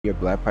your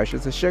blood pressure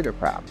is a sugar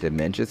problem.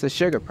 Dementia is a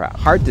sugar problem.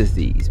 Heart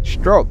disease,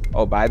 stroke.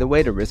 Oh, by the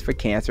way, the risk for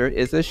cancer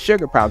is a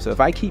sugar problem. So if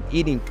I keep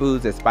eating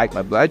foods that spike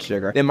my blood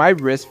sugar, then my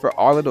risk for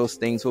all of those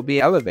things will be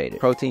elevated.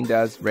 Protein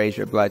does raise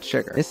your blood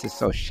sugar. This is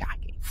so shocking.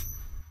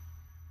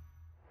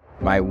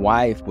 My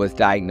wife was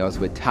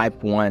diagnosed with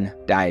type 1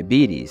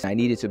 diabetes. I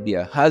needed to be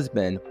a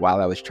husband while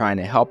I was trying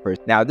to help her.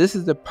 Now, this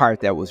is the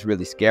part that was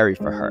really scary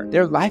for her.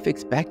 Their life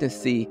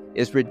expectancy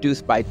is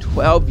reduced by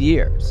 12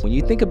 years. When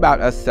you think about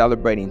us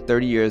celebrating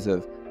 30 years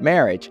of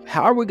marriage,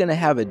 how are we going to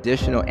have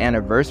additional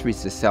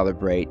anniversaries to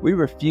celebrate? We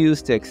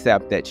refuse to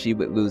accept that she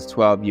would lose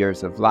 12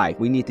 years of life.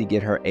 We need to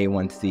get her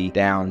A1C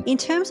down. In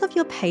terms of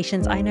your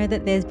patients, I know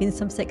that there's been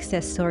some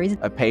success stories.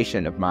 A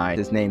patient of mine,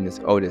 his name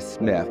is Otis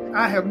Smith.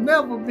 I have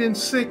never been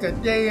sick a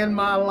day in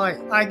my life.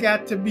 I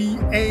got to be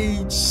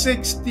age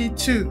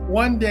 62.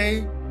 One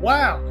day,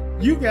 wow,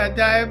 you got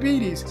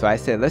diabetes. So I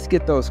said, let's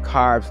get those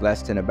carbs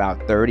less than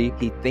about 30.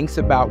 He thinks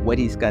about what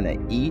he's going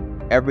to eat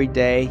every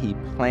day. He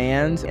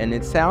plans, and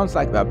it sounds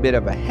like a bit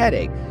of a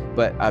headache,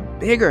 but a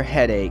bigger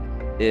headache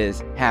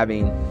is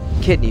having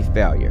kidney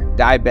failure,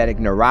 diabetic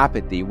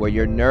neuropathy, where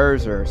your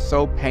nerves are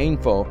so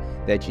painful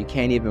that you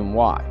can't even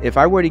walk. If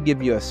I were to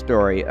give you a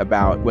story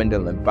about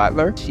Gwendolyn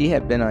Butler, she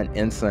had been on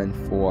insulin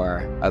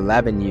for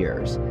 11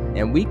 years,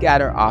 and we got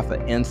her off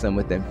of insulin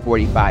within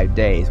 45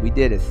 days. We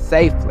did it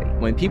safely.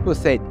 When people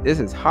say,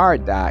 this is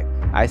hard, doc,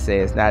 I say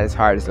it's not as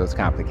hard as those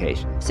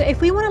complications. So if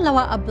we want to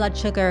lower our blood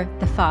sugar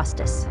the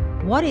fastest,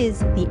 what is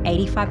the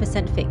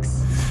 85%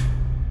 fix?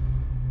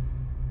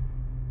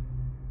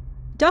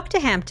 Dr.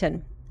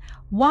 Hampton,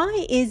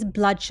 why is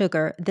blood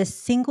sugar the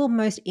single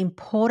most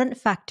important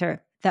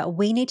factor that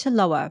we need to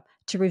lower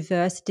to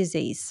reverse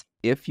disease?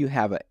 If you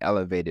have an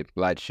elevated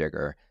blood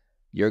sugar,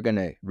 you're going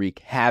to wreak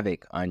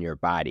havoc on your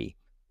body,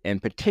 in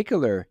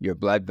particular your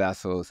blood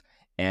vessels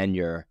and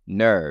your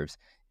nerves.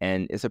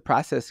 And it's a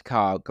process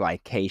called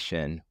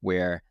glycation,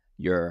 where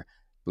your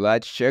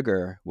blood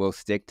sugar will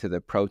stick to the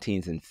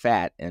proteins and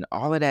fat, and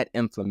all of that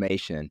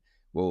inflammation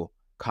will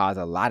cause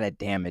a lot of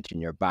damage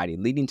in your body,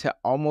 leading to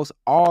almost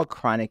all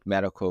chronic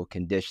medical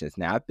conditions.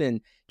 Now, I've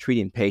been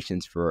treating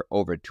patients for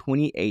over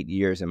 28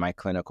 years in my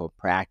clinical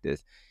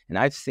practice, and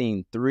I've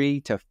seen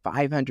 300 to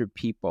 500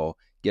 people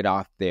get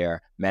off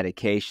their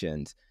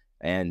medications.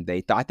 And they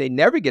thought they'd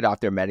never get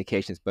off their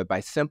medications, but by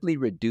simply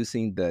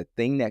reducing the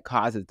thing that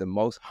causes the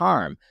most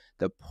harm,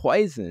 the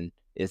poison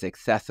is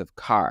excessive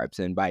carbs.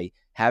 And by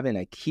having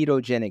a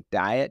ketogenic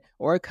diet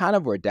or a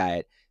carnivore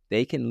diet,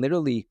 they can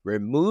literally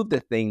remove the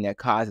thing that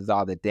causes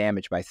all the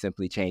damage by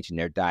simply changing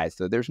their diet.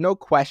 So there's no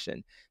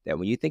question that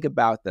when you think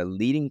about the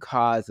leading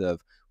cause of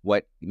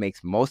what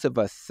makes most of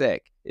us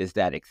sick is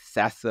that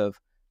excessive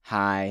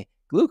high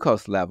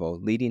glucose level,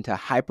 leading to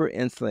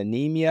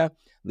hyperinsulinemia,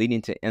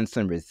 leading to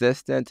insulin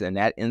resistance, and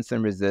that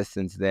insulin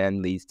resistance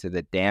then leads to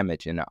the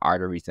damage in the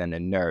arteries and the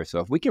nerves. So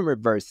if we can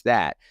reverse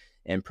that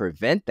and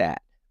prevent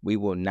that, we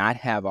will not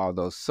have all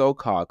those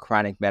so-called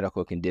chronic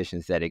medical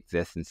conditions that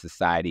exist in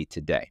society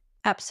today.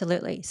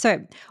 Absolutely.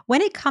 So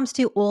when it comes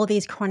to all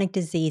these chronic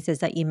diseases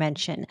that you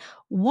mentioned,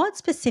 what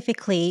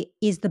specifically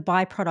is the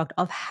byproduct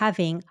of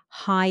having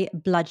high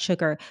blood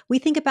sugar? We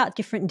think about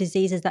different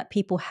diseases that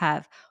people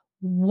have.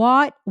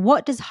 What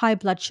does high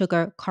blood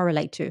sugar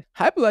correlate to?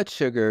 High blood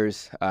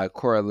sugars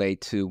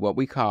correlate to what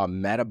we call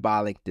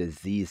metabolic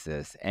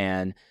diseases.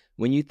 And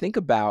when you think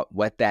about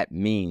what that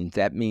means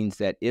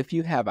that if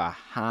you have a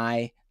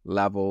high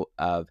level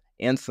of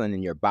insulin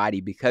in your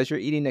body because you're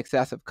eating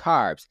excessive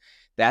carbs,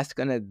 that's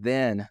going to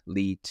then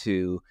lead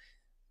to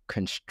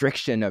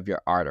constriction of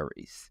your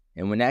arteries.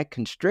 And when that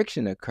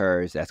constriction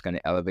occurs, that's going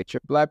to elevate your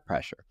blood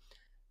pressure.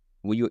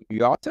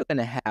 You're also going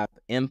to have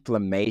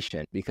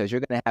inflammation because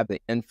you're going to have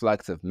the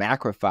influx of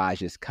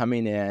macrophages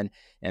coming in,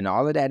 and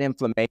all of that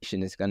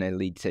inflammation is going to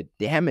lead to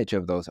damage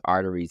of those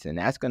arteries, and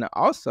that's going to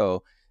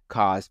also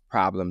cause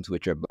problems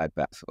with your blood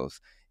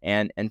vessels.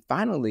 And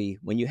finally,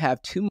 when you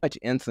have too much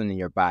insulin in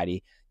your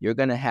body, you're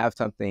going to have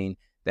something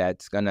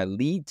that's going to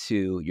lead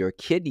to your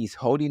kidneys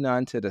holding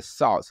on to the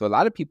salt. So a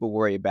lot of people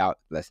worry about,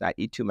 let's not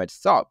eat too much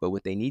salt, but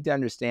what they need to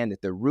understand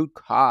that the root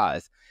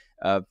cause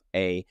of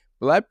a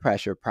blood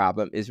pressure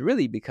problem is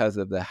really because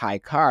of the high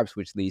carbs,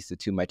 which leads to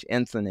too much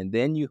insulin. And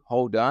then you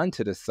hold on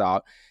to the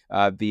salt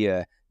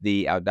via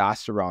the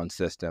aldosterone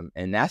system.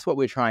 And that's what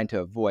we're trying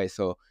to avoid.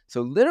 So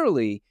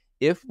literally,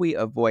 if we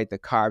avoid the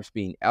carbs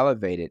being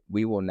elevated,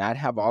 we will not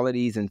have all of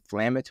these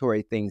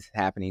inflammatory things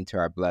happening to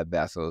our blood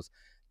vessels,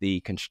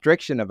 the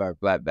constriction of our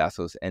blood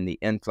vessels, and the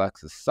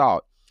influx of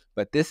salt.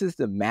 But this is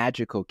the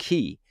magical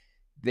key.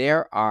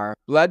 There are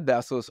blood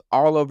vessels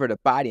all over the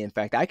body. In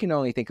fact, I can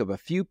only think of a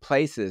few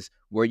places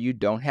where you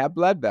don't have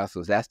blood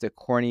vessels. That's the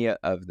cornea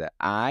of the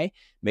eye,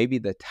 maybe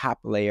the top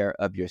layer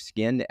of your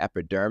skin, the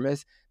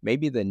epidermis,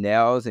 maybe the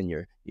nails and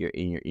your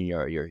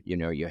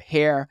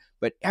hair.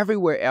 But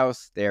everywhere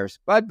else, there's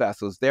blood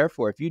vessels.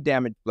 Therefore, if you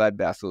damage blood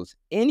vessels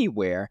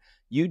anywhere,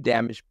 you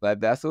damage blood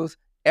vessels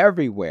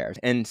everywhere.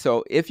 And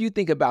so if you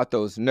think about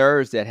those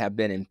nerves that have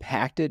been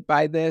impacted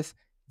by this,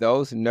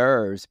 those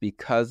nerves,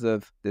 because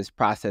of this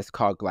process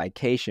called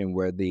glycation,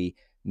 where the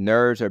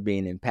nerves are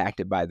being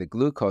impacted by the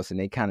glucose and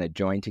they kind of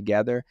join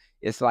together,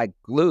 it's like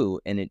glue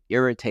and it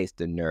irritates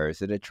the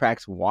nerves. It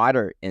attracts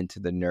water into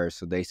the nerves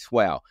so they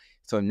swell.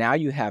 So now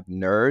you have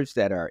nerves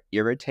that are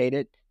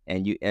irritated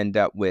and you end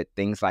up with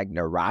things like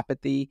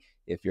neuropathy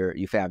if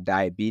you have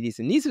diabetes.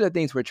 And these are the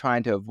things we're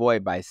trying to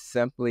avoid by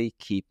simply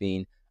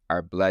keeping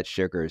our blood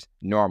sugars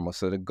normal.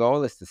 So the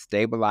goal is to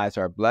stabilize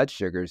our blood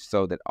sugars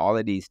so that all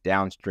of these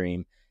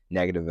downstream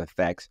negative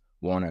effects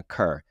won't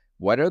occur.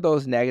 What are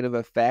those negative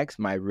effects?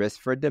 My risk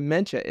for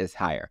dementia is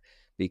higher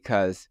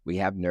because we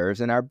have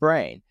nerves in our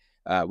brain.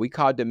 We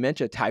call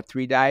dementia type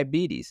 3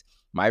 diabetes.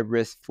 My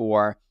risk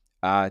for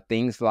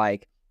things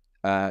like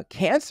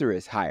cancer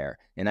is higher.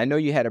 And I know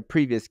you had a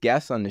previous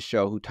guest on the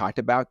show who talked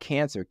about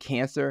cancer.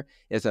 Cancer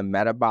is a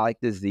metabolic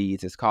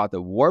disease. It's called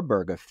the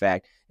Warburg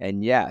effect.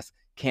 And yes,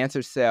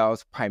 cancer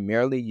cells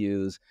primarily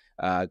use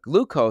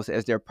glucose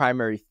as their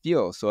primary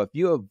fuel. So if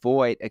you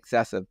avoid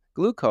excessive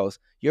glucose,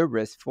 your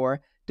risk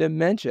for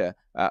dementia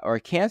or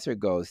cancer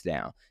goes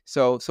down.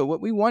 So what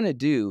we want to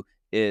do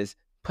is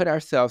put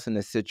ourselves in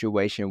a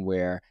situation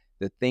where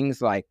the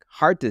things like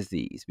heart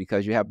disease,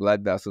 because you have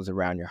blood vessels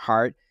around your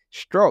heart,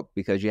 stroke,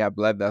 because you have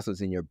blood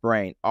vessels in your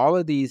brain, all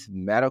of these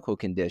medical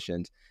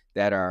conditions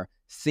that are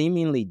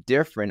seemingly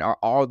different are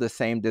all the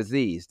same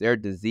disease. They're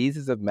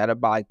diseases of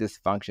metabolic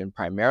dysfunction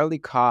primarily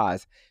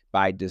caused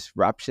by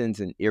disruptions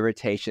and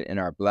irritation in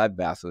our blood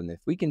vessels. And if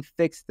we can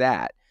fix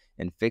that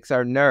and fix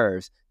our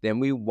nerves, then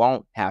we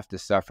won't have to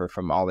suffer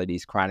from all of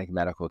these chronic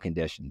medical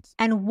conditions.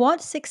 And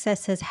what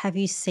successes have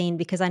you seen?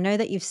 Because I know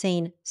that you've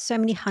seen so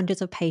many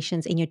hundreds of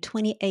patients in your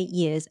 28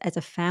 years as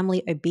a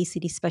family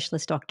obesity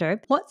specialist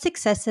doctor. What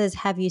successes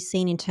have you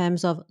seen in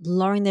terms of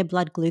lowering their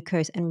blood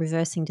glucose and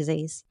reversing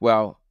disease?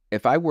 Well,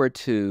 if I were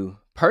to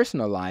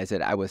personalize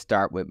it, I would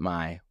start with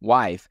my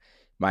wife.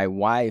 My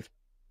wife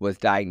was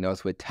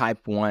diagnosed with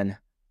type 1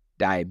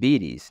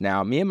 diabetes.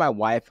 Now, me and my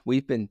wife,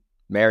 we've been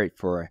married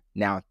for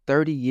now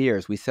 30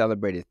 years. We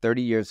celebrated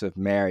 30 years of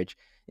marriage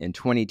in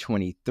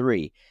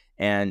 2023.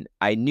 And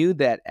I knew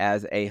that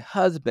as a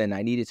husband,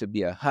 I needed to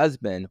be a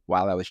husband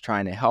while I was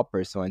trying to help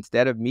her. So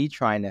instead of me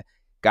trying to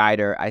guide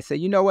her, I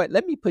said, you know what,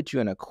 let me put you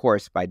in a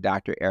course by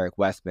Dr. Eric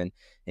Westman.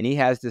 And he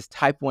has this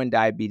type 1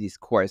 diabetes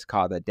course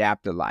called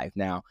Adapt to Life.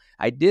 Now,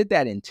 I did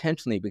that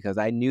intentionally because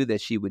I knew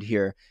that she would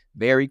hear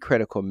very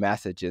critical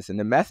messages. And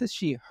the message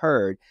she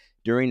heard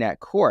during that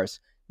course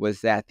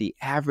was that the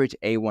average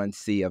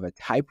A1C of a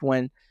type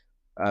 1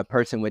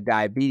 person with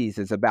diabetes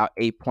is about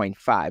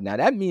 8.5. Now,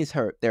 that means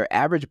their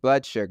average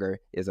blood sugar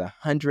is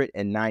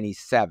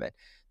 197.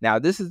 Now,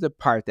 this is the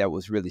part that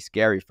was really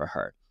scary for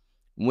her.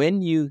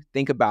 When you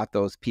think about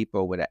those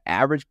people with an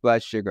average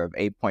blood sugar of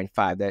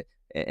 8.5,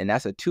 and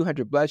that's a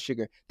 200 blood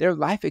sugar, their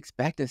life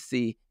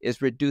expectancy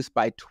is reduced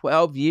by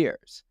 12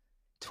 years.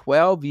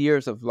 12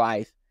 years of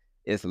life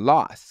is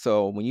lost.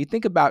 So when you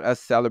think about us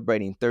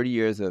celebrating 30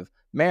 years of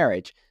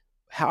marriage,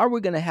 how are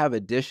we going to have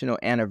additional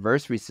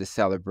anniversaries to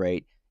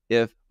celebrate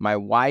if my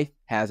wife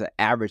has an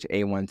average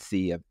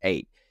A1C of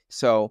 8?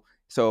 So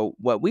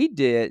what we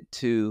did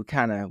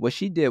what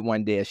she did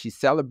one day is she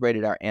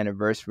celebrated our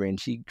anniversary and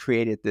she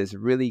created this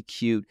really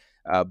cute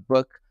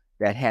book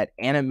that had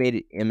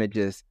animated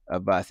images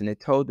of us. And it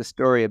told the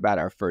story about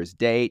our first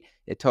date.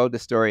 It told the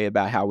story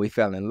about how we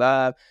fell in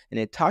love. And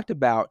it talked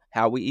about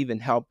how we even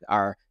helped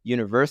our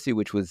university,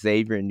 which was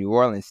Xavier in New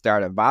Orleans,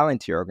 start a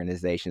volunteer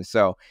organization.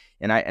 So,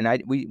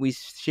 we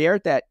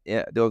shared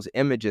those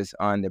images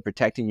on the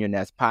Protecting Your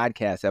Nest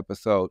podcast,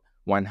 episode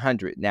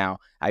 100. Now,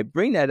 I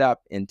bring that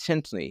up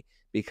intentionally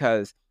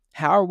because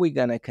how are we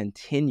going to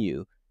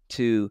continue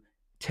to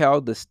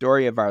tell the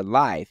story of our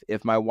life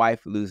if my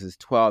wife loses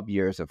 12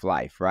 years of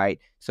life, right?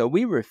 So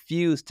we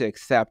refused to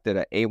accept that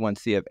an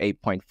A1C of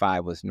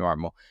 8.5 was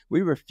normal.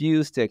 We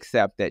refused to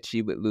accept that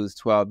she would lose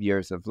 12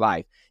 years of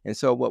life. And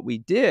so what we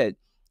did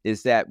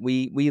is that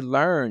we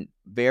learned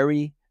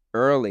very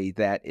early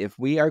that if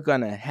we are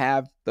going to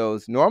have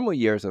those normal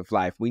years of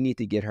life, we need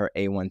to get her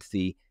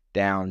A1C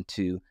down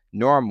to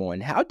normal.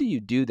 And how do you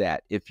do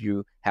that if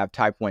you have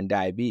type 1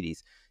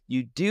 diabetes?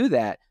 You do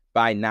that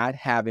by not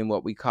having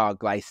what we call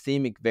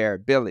glycemic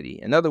variability.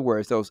 In other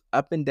words, those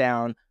up and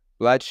down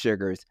blood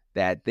sugars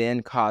that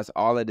then cause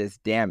all of this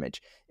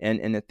damage.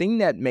 And the thing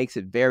that makes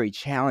it very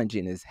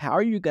challenging is how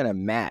are you going to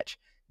match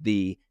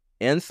the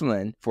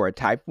insulin for a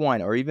type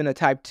 1 or even a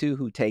type 2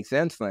 who takes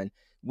insulin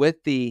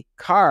with the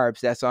carbs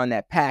that's on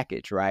that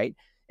package, right?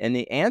 And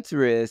the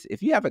answer is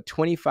if you have a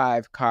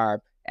 25 carb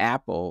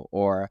apple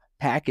or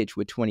package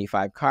with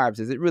 25 carbs,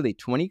 is it really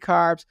 20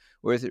 carbs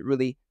or is it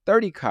really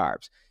 30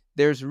 carbs?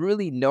 There's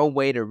really no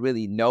way to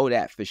really know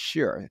that for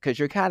sure because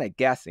you're kind of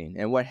guessing.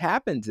 And what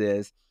happens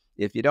is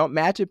if you don't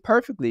match it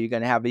perfectly, you're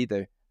going to have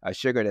either a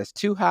sugar that's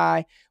too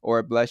high or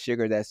a blood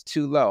sugar that's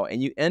too low.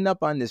 And you end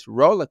up on this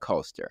roller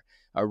coaster,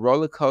 a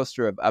roller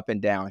coaster of up and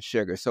down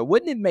sugar. So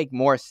wouldn't it make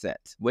more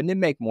sense? Wouldn't it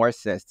make more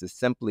sense to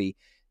simply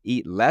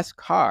eat less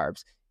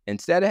carbs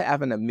instead of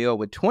having a meal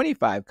with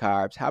 25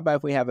 carbs, how about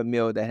if we have a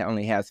meal that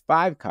only has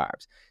 5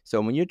 carbs?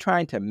 So when you're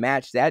trying to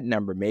match that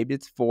number, maybe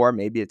it's 4,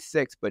 maybe it's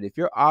 6, but if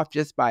you're off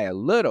just by a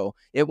little,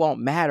 it won't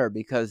matter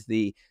because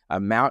the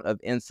amount of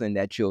insulin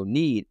that you'll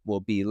need will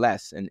be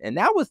less. And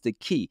that was the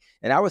key.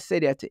 And I would say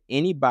that to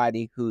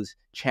anybody who's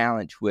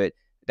challenged with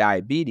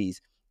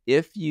diabetes.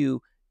 If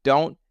you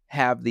don't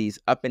have these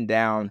up and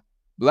down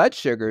blood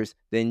sugars,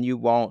 then you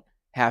won't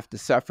have to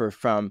suffer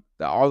from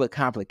all the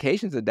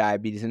complications of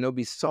diabetes, and it'll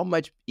be so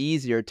much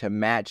easier to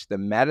match the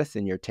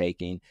medicine you're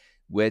taking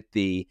with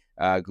the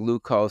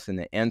glucose and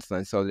the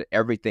insulin so that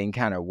everything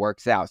kind of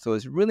works out. So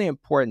it's really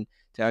important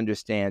to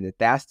understand that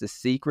that's the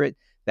secret.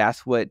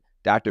 That's what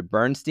Dr.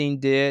 Bernstein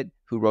did,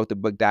 who wrote the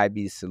book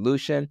Diabetes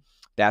Solution.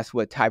 That's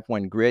what Type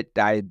 1 Grit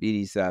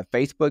Diabetes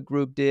Facebook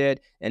group did.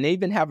 And they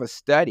even have a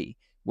study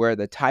where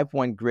the Type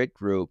 1 Grit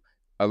group,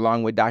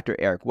 along with Dr.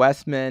 Eric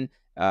Westman,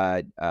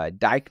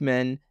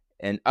 Dykman,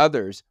 and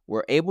others,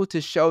 were able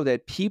to show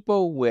that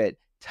people with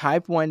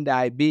type 1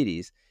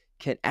 diabetes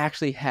can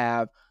actually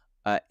have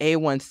an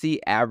A1C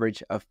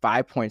average of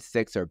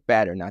 5.6 or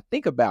better. Now,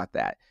 think about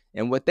that.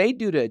 And what they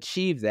do to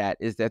achieve that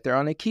is that they're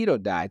on a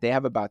keto diet. They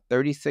have about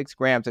 36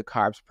 grams of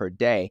carbs per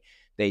day.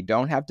 They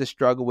don't have to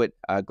struggle with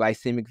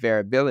glycemic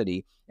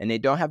variability, and they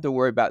don't have to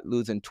worry about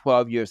losing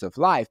 12 years of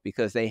life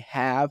because they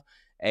have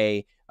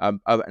an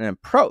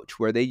approach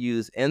where they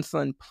use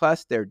insulin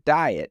plus their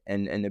diet.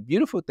 And the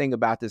beautiful thing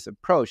about this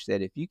approach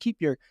that if you keep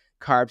your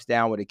carbs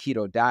down with a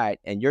keto diet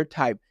and you're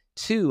type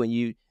 2 and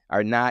you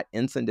are not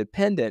insulin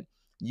dependent,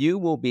 you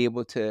will be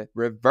able to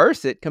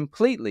reverse it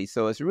completely.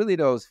 So it's really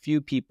those few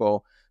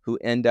people who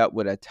end up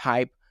with a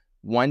type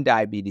 1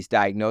 diabetes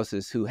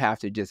diagnosis who have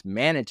to just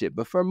manage it.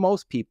 But for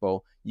most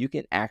people, you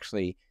can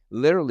actually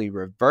literally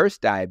reverse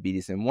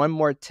diabetes. And one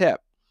more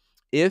tip.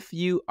 If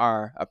you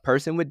are a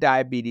person with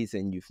diabetes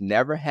and you've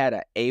never had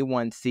an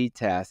A1C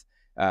test,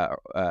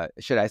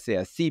 should I say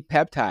a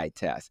C-peptide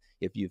test,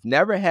 if you've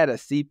never had a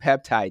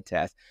C-peptide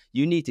test,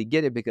 you need to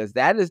get it because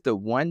that is the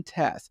one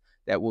test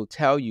that will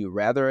tell you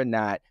whether or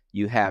not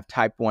you have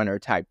type 1 or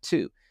type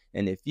 2.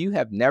 And if you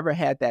have never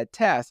had that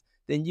test,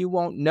 then you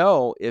won't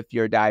know if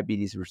your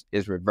diabetes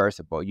is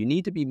reversible. You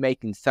need to be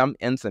making some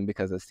insulin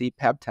because a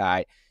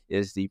C-peptide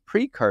is the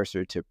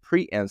precursor to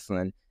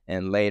pre-insulin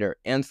and later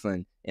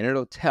insulin, and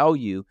it'll tell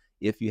you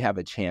if you have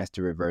a chance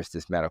to reverse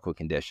this medical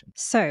condition.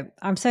 So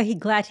I'm so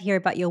glad to hear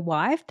about your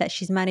wife, that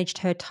she's managed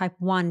her type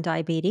 1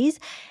 diabetes.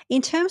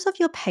 In terms of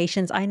your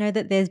patients, I know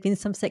that there's been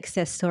some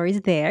success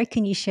stories there.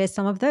 Can you share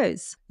some of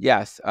those?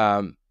 Yes,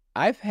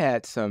 I've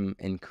had some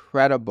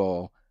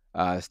incredible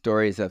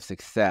stories of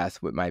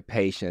success with my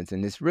patients,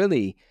 and it's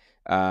really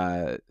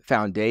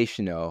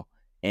foundational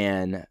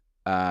and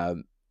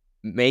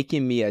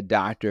making me a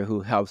doctor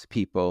who helps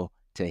people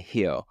to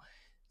heal.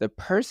 The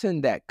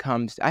person that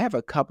comes, I have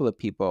a couple of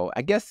people,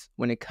 I guess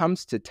when it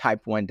comes to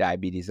type 1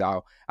 diabetes,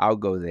 I'll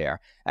go there.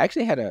 I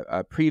actually had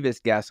a previous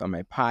guest on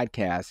my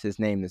podcast. His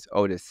name is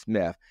Otis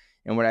Smith.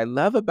 And what I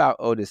love about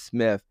Otis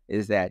Smith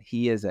is that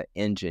he is an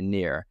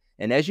engineer.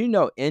 And as you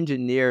know,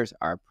 engineers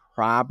are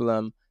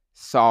problem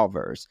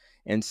solvers.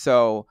 And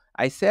so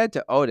I said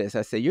to Otis,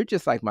 I said, you're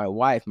just like my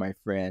wife, my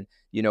friend.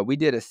 You know, we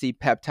did a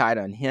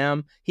C-peptide on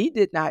him. He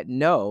did not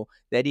know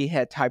that he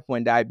had type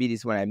 1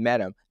 diabetes when I met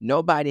him.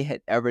 Nobody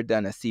had ever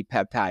done a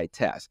C-peptide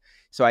test.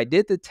 So I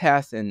did the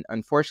test, and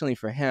unfortunately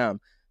for him,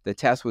 the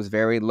test was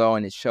very low,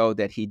 and it showed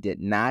that he did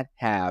not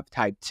have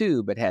type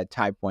 2, but had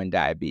type 1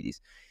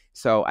 diabetes.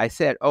 So I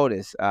said,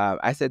 Otis,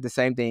 I said the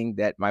same thing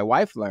that my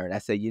wife learned. I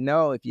said, you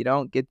know, if you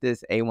don't get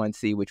this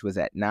A1C, which was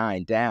at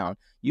 9, down,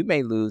 you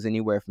may lose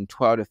anywhere from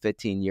 12 to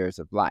 15 years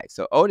of life.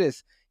 So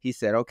Otis, he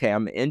said, okay,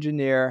 I'm an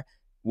engineer.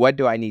 What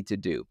do I need to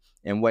do?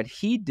 And what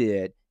he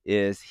did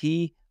is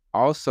he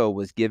also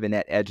was given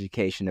that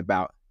education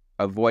about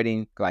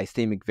avoiding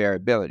glycemic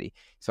variability.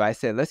 So I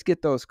said, let's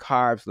get those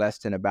carbs less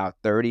than about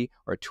 30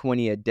 or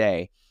 20 a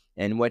day.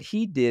 And what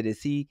he did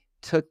is he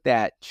took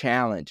that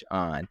challenge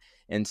on.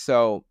 And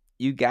so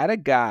you got a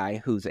guy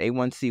whose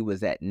A1C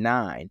was at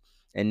 9,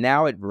 and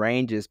now it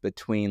ranges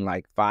between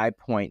like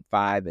 5.5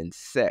 and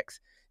 6.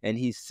 And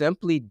he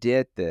simply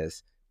did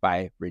this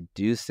by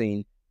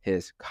reducing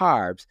his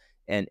carbs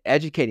and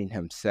educating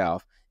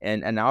himself.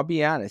 And I'll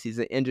be honest, he's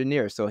an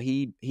engineer, so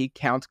he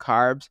counts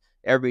carbs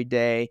every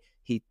day.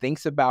 He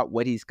thinks about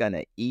what he's going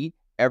to eat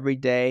every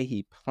day.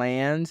 He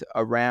plans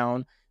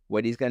around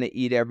what he's going to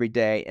eat every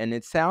day. And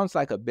it sounds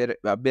like a bit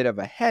of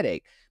a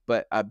headache,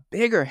 but a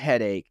bigger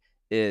headache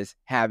is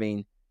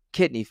having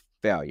kidney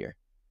failure.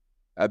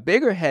 A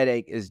bigger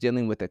headache is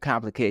dealing with the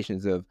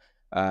complications of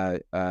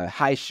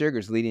high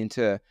sugars leading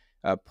to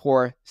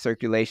poor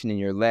circulation in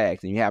your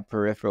legs, and you have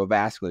peripheral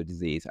vascular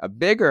disease. A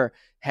bigger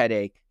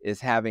headache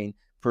is having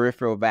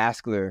peripheral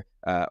vascular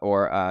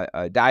or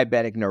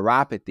diabetic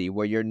neuropathy,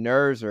 where your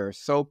nerves are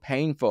so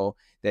painful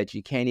that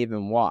you can't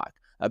even walk.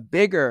 A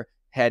bigger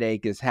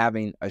headache is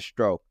having a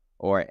stroke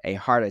or a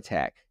heart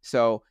attack.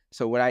 So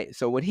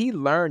what he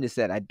learned is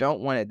that I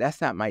don't want to, that's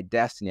not my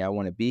destiny. I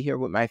want to be here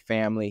with my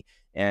family.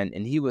 And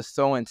he was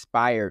so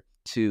inspired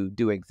to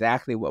do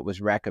exactly what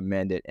was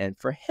recommended. And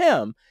for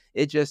him,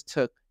 it just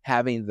took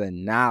having the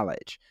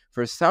knowledge.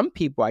 For some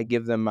people, I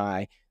give them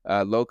my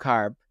low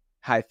carb,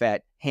 high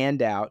fat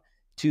handout,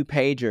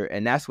 2-pager,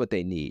 and that's what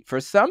they need. For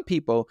some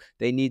people,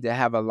 they need to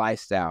have a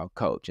lifestyle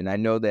coach. And I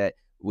know that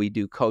we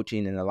do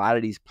coaching in a lot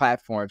of these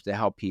platforms to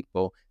help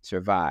people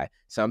survive.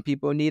 Some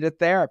people need a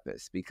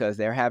therapist because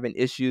they're having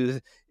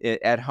issues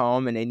at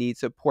home and they need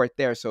support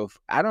there. So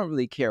I don't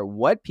really care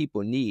what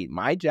people need.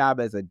 My job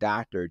as a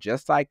doctor,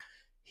 just like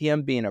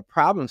him being a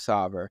problem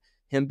solver,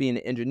 him being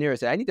an engineer,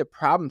 is I need to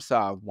problem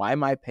solve why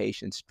my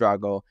patients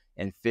struggle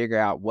and figure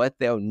out what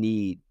they'll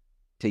need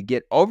to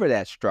get over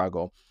that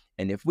struggle.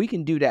 And if we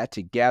can do that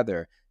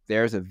together,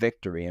 there's a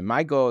victory. And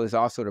my goal is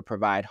also to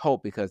provide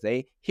hope, because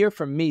they hear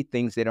from me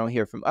things they don't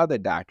hear from other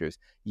doctors.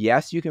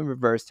 Yes, you can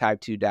reverse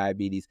type 2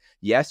 diabetes.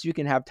 Yes, you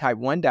can have type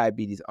 1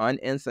 diabetes on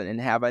insulin and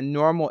have a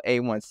normal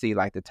A1C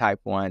like the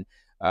type 1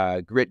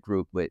 grit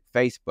group with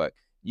Facebook.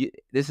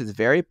 This is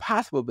very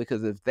possible,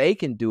 because if they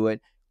can do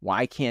it,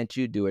 why can't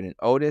you do it? And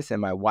Otis and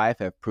my wife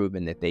have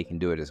proven that they can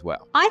do it as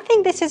well. I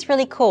think this is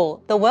really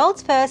cool. The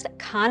world's first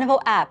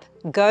carnivore app,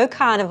 Go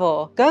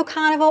Carnivore. Go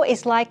Carnivore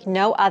is like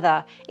no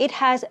other. It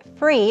has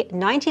free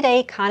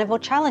 90-day carnivore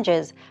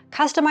challenges,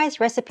 customized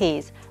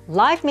recipes,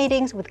 live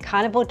meetings with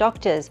carnivore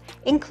doctors,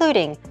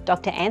 including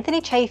Dr.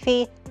 Anthony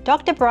Chafee,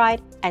 Dr. Bright,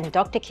 and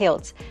Dr.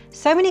 Kiltz.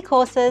 So many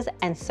courses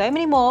and so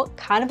many more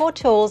carnivore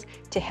tools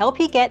to help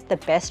you get the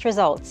best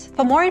results.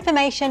 For more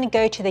information,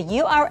 go to the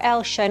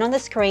URL shown on the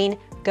screen,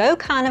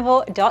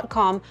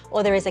 gocarnivore.com,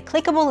 or there is a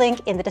clickable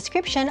link in the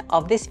description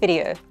of this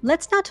video.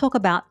 Let's now talk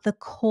about the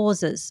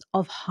causes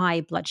of high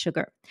blood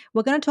sugar.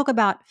 We're going to talk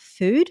about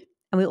food,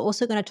 and we're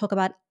also going to talk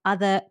about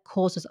other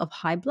causes of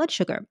high blood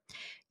sugar.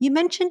 You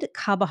mentioned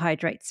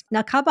carbohydrates.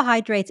 Now,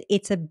 carbohydrates,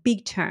 it's a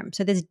big term.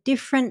 So there's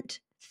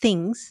different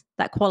things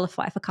that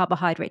qualify for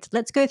carbohydrates.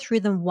 Let's go through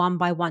them one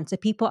by one so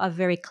people are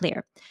very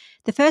clear.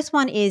 The first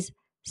one is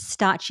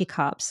starchy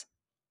carbs.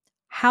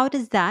 How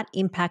does that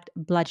impact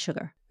blood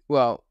sugar?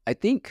 Well, I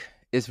think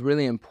it's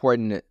really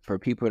important for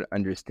people to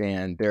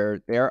understand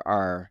there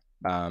are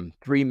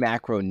 3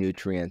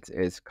 macronutrients: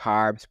 is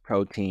carbs,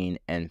 protein,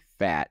 and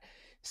fat.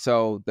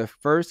 So the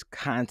first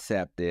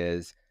concept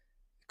is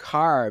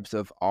carbs,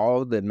 of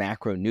all the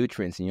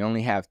macronutrients, and you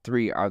only have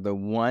 3, are the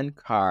one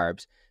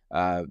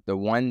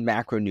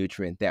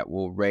macronutrient that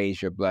will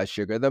raise your blood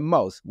sugar the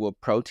most. Will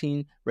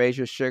protein raise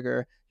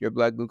your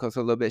blood glucose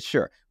a little bit?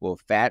 Sure. Will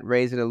fat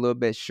raise it a little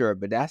bit? Sure.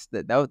 But that's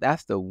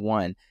the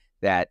one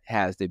that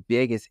has the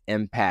biggest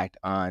impact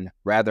on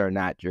whether or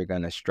not you're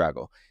going to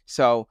struggle.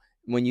 So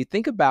when you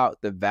think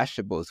about the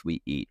vegetables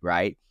we eat,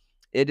 right,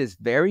 it is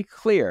very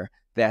clear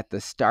that the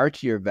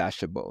starchier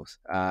vegetables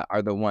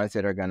are the ones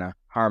that are going to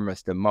harm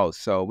us the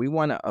most. So we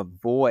want to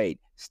avoid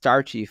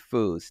starchy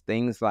foods,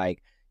 things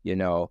like,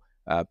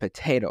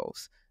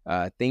 potatoes,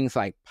 things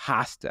like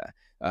pasta.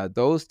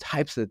 Those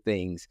types of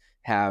things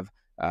have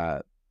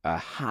a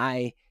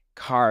high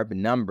carb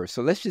number.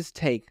 So let's just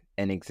take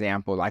an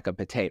example like a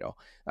potato.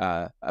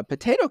 A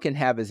potato can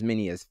have as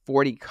many as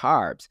 40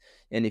 carbs.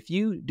 And if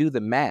you do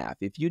the math,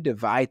 if you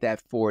divide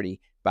that 40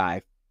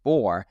 by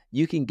 4,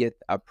 you can get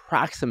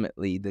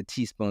approximately the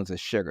teaspoons of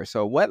sugar.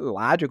 So what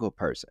logical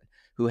person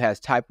who has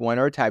type 1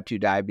 or type 2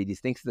 diabetes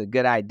thinks it's a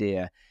good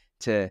idea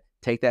to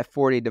take that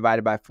 40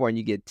 divided by 4 and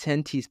you get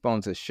 10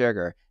 teaspoons of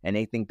sugar, and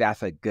they think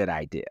that's a good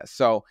idea.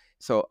 So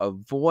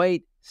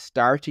avoid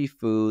starchy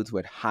foods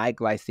with high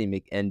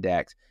glycemic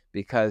index,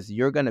 because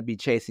you're going to be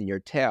chasing your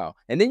tail.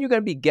 And then you're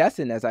going to be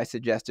guessing, as I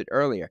suggested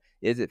earlier,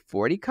 is it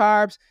 40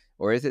 carbs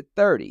or is it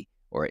 30?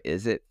 Or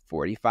is it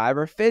 45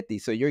 or 50?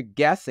 So you're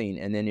guessing,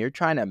 and then you're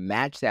trying to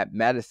match that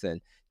medicine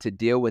to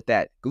deal with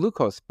that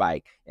glucose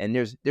spike. And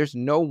there's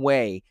no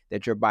way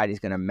that your body's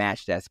going to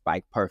match that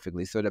spike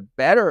perfectly. So the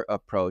better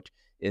approach,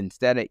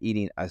 instead of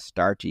eating a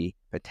starchy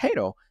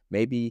potato,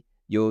 maybe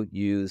you'll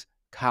use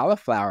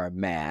cauliflower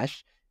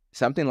mash.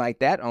 Something like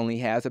that only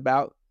has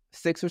about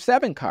 6 or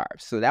 7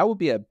 carbs. So that would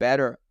be a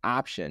better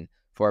option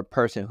for a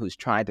person who's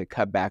trying to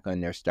cut back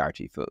on their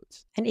starchy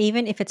foods. And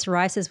even if it's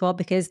rice as well,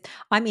 because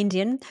I'm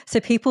Indian,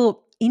 so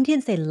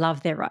Indians, they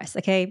love their rice,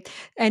 okay?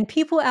 And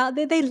people out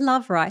there, they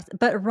love rice,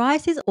 but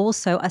rice is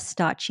also a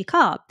starchy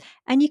carb,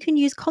 and you can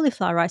use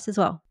cauliflower rice as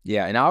well.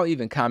 Yeah, and I'll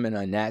even comment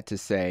on that to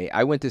say,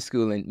 I went to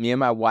school, and me and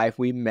my wife,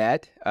 we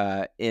met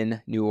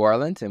in New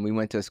Orleans, and we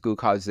went to a school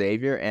called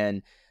Xavier,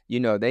 and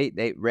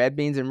they red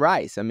beans and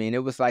rice. I mean,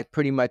 it was like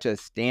pretty much a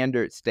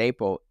standard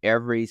staple.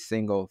 Every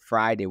single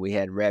Friday we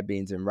had red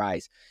beans and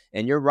rice.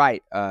 And you're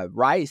right,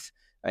 rice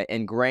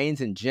and grains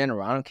in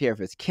general, I don't care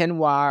if it's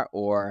quinoa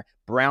or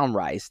brown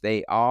rice,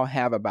 they all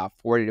have about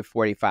 40 to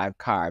 45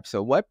 carbs.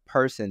 So what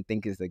person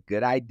think is a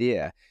good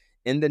idea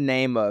in the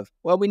name of,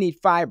 well, we need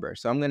fiber,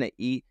 so I'm going to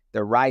eat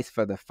the rice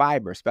for the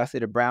fiber,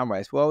 especially the brown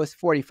rice? Well, it's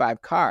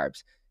 45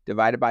 carbs.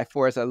 Divided by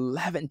 4 is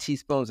 11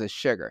 teaspoons of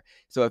sugar.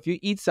 So if you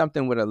eat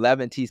something with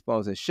 11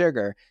 teaspoons of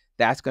sugar,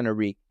 that's going to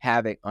wreak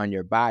havoc on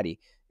your body.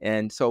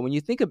 And so when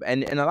you think of,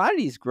 and a lot of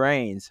these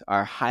grains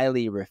are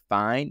highly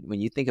refined when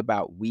you think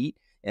about wheat,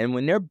 and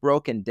when they're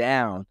broken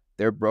down,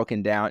 they're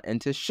broken down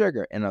into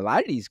sugar. And a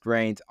lot of these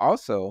grains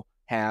also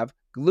have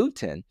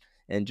gluten.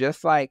 And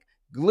just like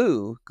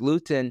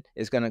gluten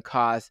is going to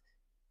cause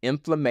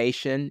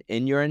inflammation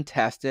in your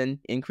intestine,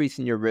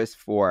 increasing your risk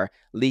for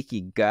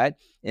leaky gut,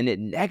 and it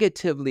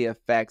negatively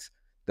affects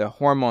the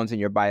hormones in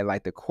your body,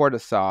 like the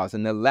cortisols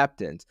and the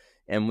leptins.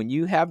 And when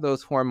you have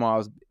those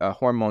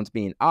hormones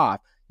being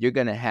off, you're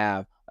going to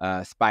have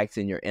spikes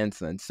in your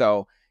insulin.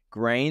 So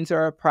grains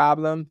are a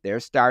problem. They're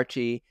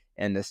starchy,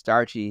 and the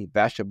starchy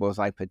vegetables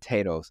like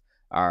potatoes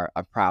are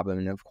a problem.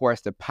 And of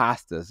course, the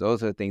pastas,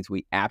 those are the things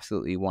we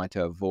absolutely want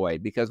to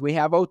avoid because we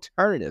have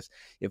alternatives.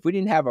 If we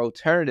didn't have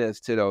alternatives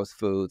to those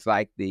foods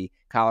like the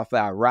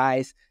cauliflower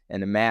rice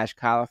and the mashed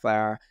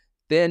cauliflower,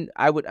 then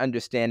I would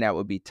understand that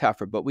would be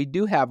tougher. But we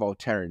do have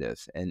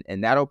alternatives,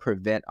 and that'll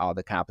prevent all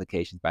the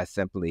complications by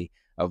simply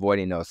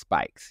avoiding those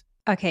spikes.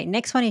 Okay,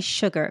 next one is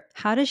sugar.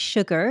 How does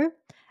sugar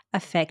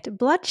affect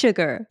blood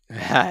sugar?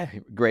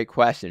 Great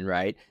question,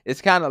 right?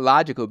 It's kind of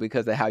logical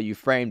because of how you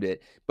framed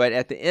it. But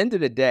at the end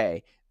of the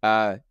day,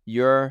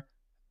 your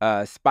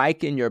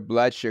spike in your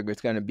blood sugar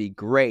is going to be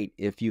great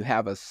if you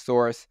have a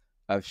source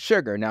of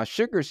sugar. Now,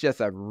 sugar is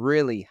just a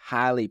really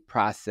highly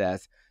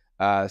processed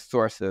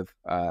source of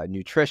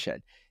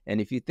nutrition.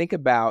 And if you think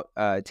about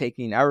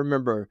taking, I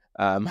remember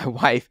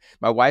my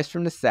wife's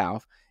from the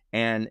South,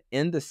 and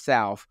in the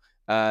South,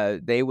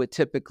 they would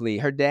typically,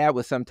 her dad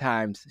would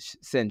sometimes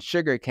send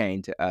sugar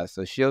cane to us.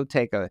 So she'll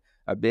take a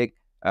big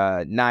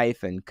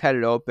knife and cut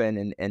it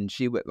open, and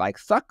she would like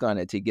suck on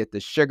it to get the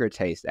sugar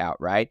taste out,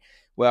 right?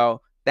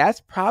 Well,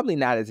 that's probably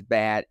not as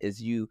bad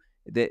as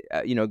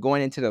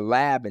going into the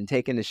lab and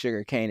taking the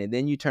sugar cane, and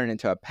then you turn it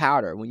into a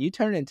powder. When you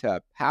turn it into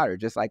a powder,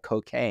 just like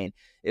cocaine,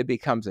 it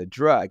becomes a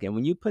drug. And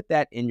when you put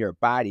that in your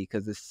body,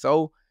 because it's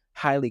so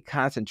highly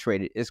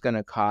concentrated, it's going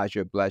to cause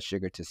your blood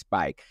sugar to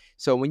spike.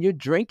 So when you're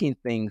drinking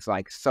things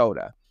like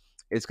soda,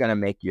 it's going to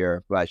make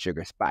your blood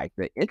sugar spike.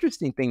 The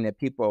interesting thing that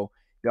people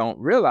don't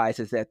realize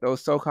is that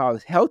those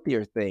so-called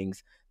healthier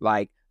things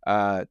like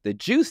the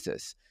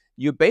juices,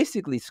 you're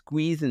basically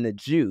squeezing the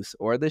juice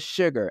or the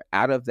sugar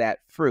out of that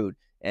fruit,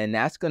 and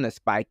that's going to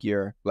spike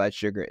your blood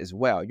sugar as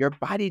well. Your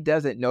body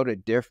doesn't know the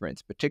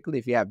difference, particularly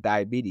if you have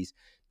diabetes,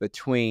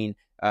 between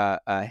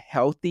a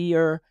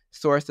healthier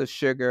source of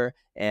sugar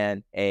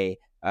and a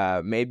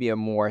maybe a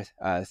more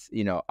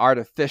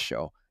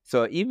artificial.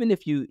 So even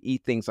if you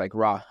eat things like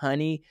raw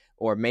honey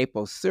or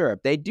maple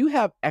syrup, they do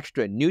have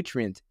extra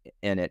nutrients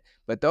in it,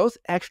 but those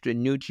extra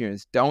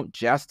nutrients don't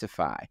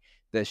justify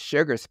the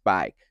sugar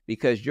spike,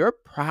 because your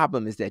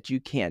problem is that you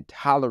can't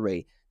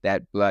tolerate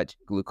that blood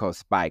glucose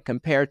spike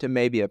compared to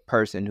maybe a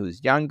person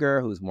who's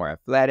younger, who's more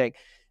athletic.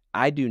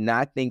 I do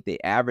not think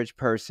the average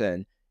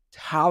person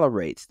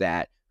tolerates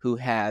that, who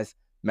has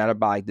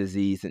metabolic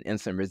disease and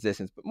insulin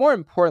resistance. But more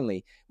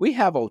importantly, we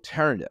have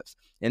alternatives.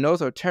 And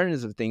those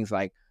alternatives are things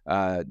like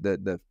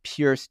the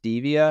pure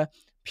stevia,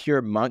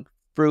 pure monk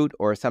fruit,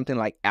 or something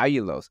like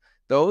allulose.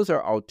 Those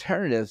are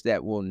alternatives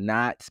that will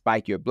not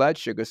spike your blood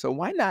sugar. So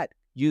why not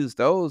use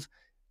those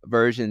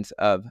versions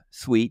of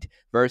sweet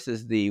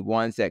versus the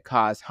ones that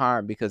cause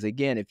harm? Because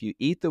again, if you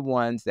eat the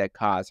ones that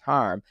cause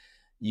harm,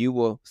 you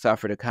will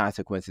suffer the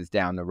consequences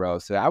down the road.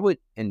 So I would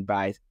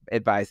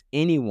advise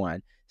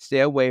anyone, stay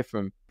away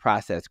from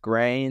processed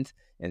grains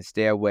and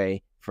stay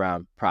away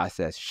from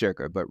processed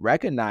sugar, but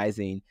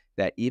recognizing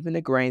that even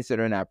the grains that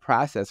are not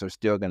processed are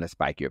still going to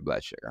spike your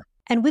blood sugar.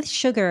 And with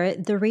sugar,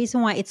 the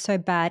reason why it's so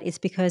bad is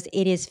because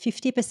it is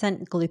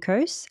 50%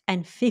 glucose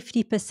and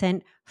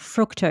 50%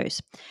 fructose.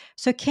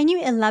 So can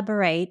you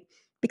elaborate?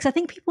 Because I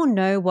think people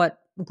know what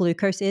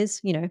glucose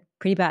is,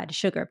 pretty bad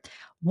sugar.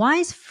 Why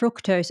is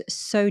fructose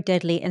so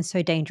deadly and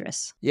so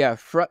dangerous? Yeah,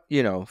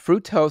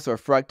 fructose or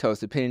fructose,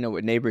 depending on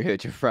what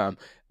neighborhood you're from,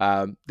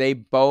 they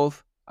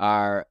both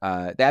are,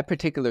 that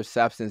particular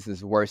substance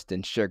is worse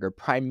than sugar,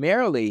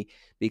 primarily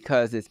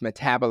because it's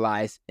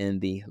metabolized in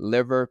the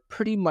liver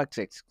pretty much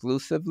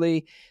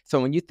exclusively.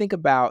 So when you think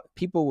about,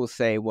 people will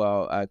say,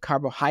 well,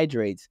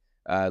 carbohydrates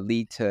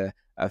lead to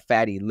a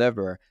fatty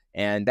liver.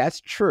 And that's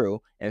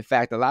true. In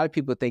fact, a lot of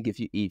people think if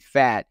you eat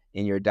fat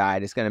in your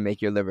diet, it's going to make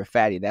your liver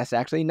fatty. That's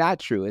actually not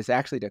true. It's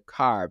actually the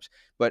carbs.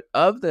 But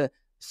of the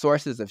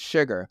sources of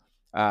sugar,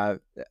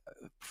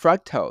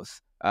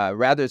 fructose,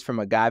 whether it's from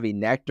agave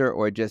nectar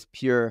or just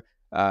pure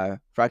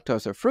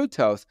fructose or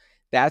fructose,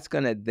 that's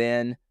going to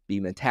then be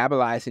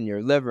metabolized in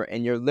your liver,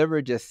 and your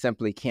liver just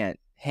simply can't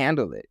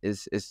handle it.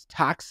 It's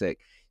toxic.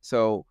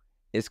 So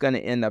it's going to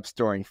end up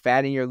storing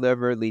fat in your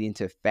liver, leading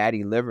to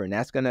fatty liver, and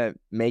that's going to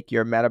make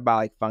your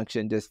metabolic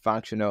function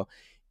dysfunctional.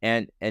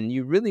 And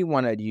you really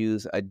want to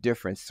use a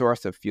different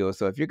source of fuel.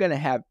 So if you're going to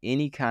have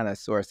any kind of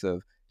source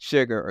of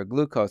sugar or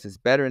glucose, it's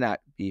better not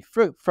be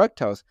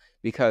fructose,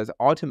 because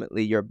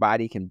ultimately your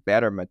body can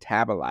better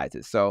metabolize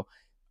it. So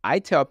I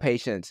tell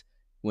patients,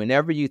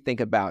 whenever you think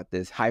about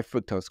this high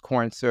fructose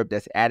corn syrup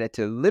that's added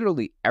to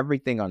literally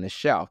everything on the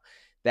shelf,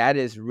 that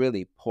is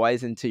really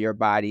poison to your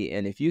body.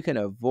 And if you can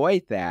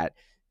avoid that,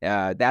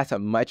 that's a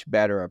much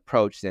better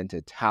approach than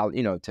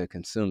to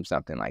consume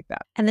something like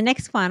that. And the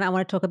next one I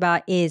want to talk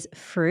about is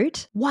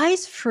fruit. Why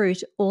is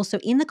fruit also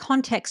in the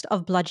context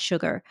of blood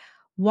sugar?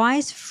 Why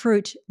is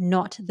fruit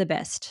not the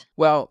best?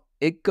 Well,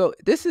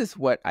 this is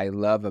what I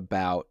love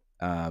about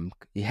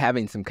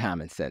having some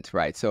common sense,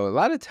 right? So a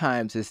lot of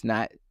times it's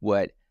not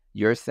what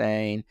you're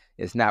saying,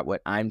 it's not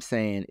what I'm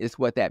saying, it's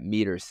what that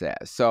meter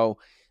says. So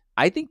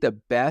I think the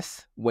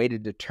best way to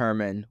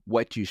determine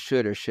what you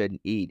should or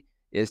shouldn't eat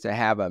is to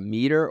have a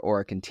meter or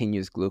a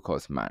continuous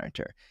glucose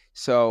monitor.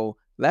 So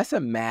let's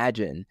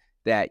imagine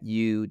that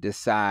you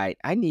decide,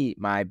 I need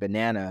my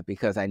banana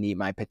because I need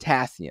my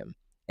potassium.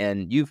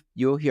 And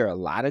you'll hear a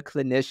lot of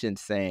clinicians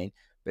saying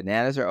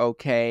bananas are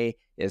okay,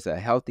 it's a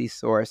healthy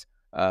source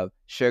of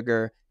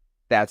sugar,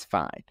 that's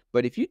fine.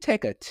 But if you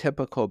take a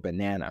typical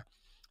banana,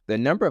 the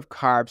number of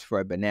carbs for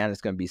a banana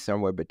is going to be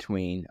somewhere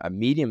between, a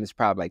medium is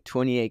probably like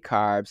 28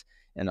 carbs,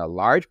 and a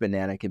large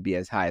banana can be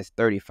as high as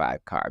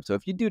 35 carbs. So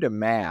if you do the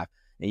math,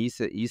 and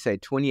you say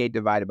 28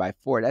 divided by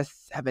 4,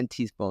 that's 7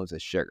 teaspoons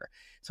of sugar.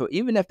 So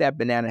even if that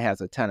banana has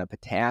a ton of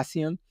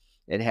potassium,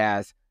 it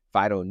has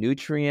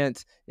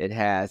phytonutrients, it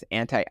has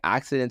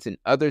antioxidants and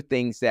other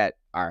things that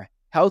are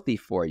healthy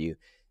for you,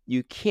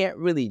 you can't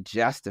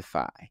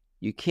justify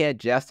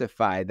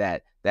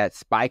that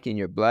spike in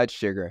your blood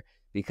sugar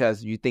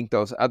because you think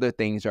those other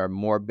things are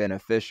more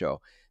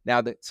beneficial.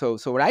 Now, so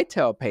what I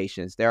tell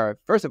patients,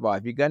 first of all,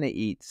 if you're going to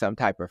eat some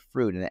type of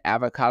fruit, and the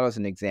avocado is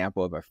an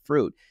example of a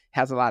fruit,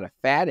 has a lot of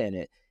fat in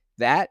it,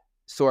 that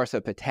source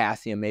of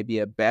potassium may be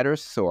a better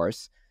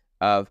source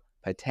of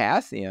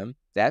potassium,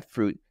 that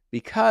fruit,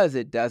 because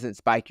it doesn't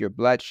spike your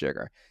blood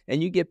sugar.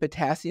 And you get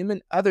potassium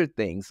in other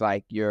things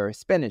like your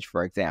spinach,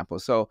 for example.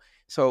 So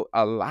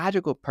a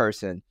logical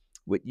person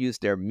would use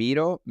their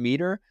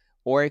meter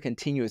or a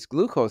continuous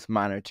glucose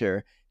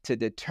monitor to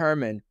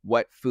determine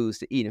what foods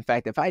to eat. In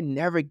fact, if I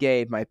never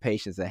gave my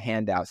patients a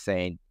handout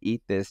saying,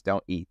 eat this,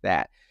 don't eat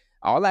that,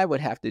 all I would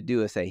have to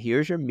do is say,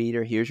 here's your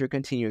meter, here's your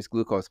continuous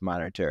glucose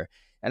monitor,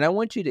 and I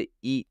want you to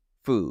eat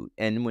food.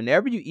 And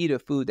whenever you eat a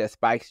food that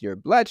spikes your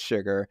blood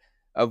sugar,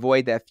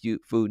 avoid that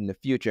food in the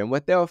future. And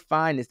what they'll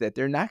find is that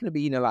they're not going to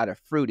be eating a lot of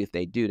fruit if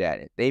they do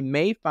that. They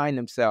may find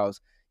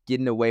themselves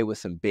getting away with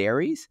some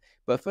berries,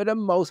 but for the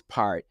most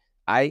part,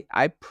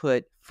 I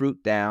put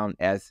fruit down,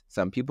 as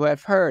some people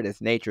have heard, as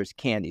nature's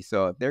candy.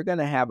 So if they're going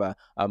to have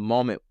a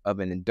moment of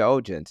an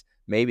indulgence,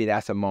 maybe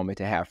that's a moment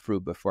to have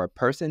fruit. But for a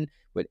person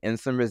with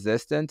insulin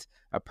resistance,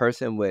 a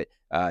person with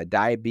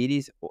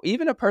diabetes, or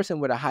even a person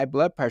with a high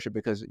blood pressure,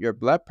 because your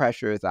blood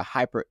pressure is a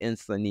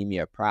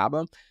hyperinsulinemia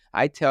problem,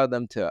 I tell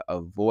them to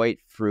avoid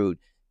fruit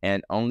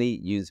and only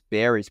use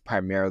berries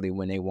primarily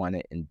when they want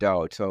to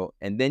indulge.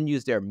 And then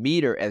use their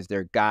meter as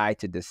their guide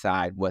to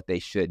decide what they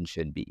should and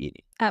shouldn't be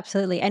eating.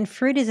 Absolutely. And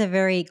fruit is a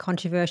very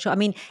controversial,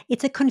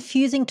 it's a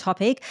confusing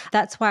topic.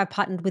 That's why I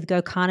partnered with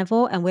Go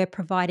Carnivore, and we're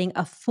providing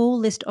a full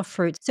list of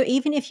fruits. So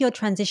even if you're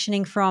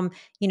transitioning from,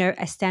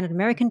 a standard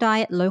American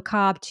diet, low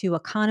carb, to a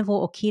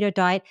carnivore or keto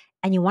diet,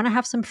 and you want to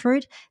have some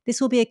fruit,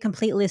 this will be a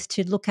complete list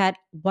to look at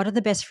what are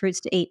the best fruits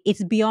to eat.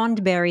 It's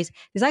beyond berries.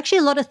 There's actually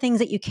a lot of things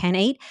that you can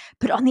eat,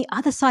 but on the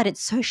other side,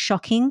 it's so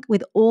shocking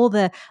with all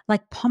the,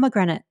 like,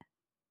 pomegranate.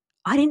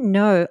 I didn't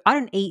know. I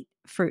don't eat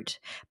fruit,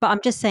 but I'm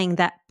just saying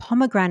that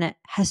pomegranate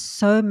has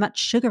so much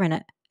sugar in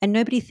it, and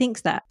nobody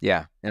thinks that.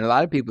 Yeah. And a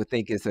lot of people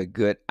think it's a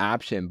good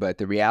option, but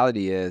the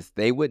reality is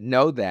they would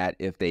know that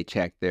if they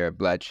check their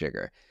blood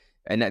sugar.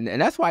 And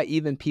that's why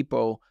even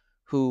people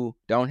who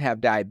don't have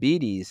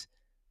diabetes,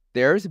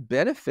 there's a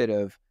benefit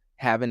of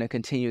having a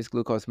continuous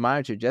glucose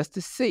monitor just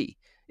to see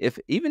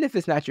even if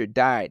it's not your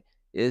diet,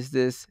 is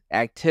this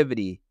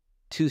activity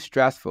too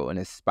stressful and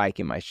it's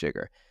spiking my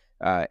sugar?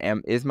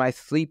 Is my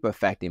sleep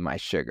affecting my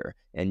sugar?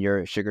 And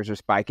your sugars are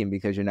spiking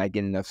because you're not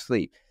getting enough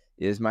sleep.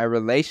 Is my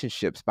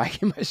relationship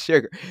spiking my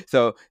sugar?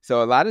 So a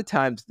lot of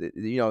times,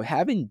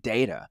 having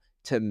data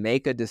to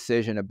make a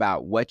decision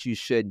about what you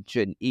should and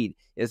shouldn't eat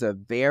is a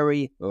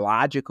very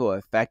logical,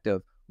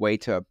 effective way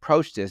to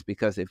approach this,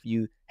 because if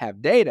you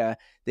have data,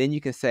 then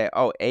you can say,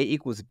 oh, A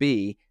equals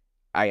B.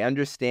 I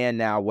understand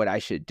now what I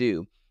should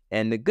do.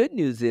 And the good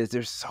news is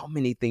there's so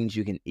many things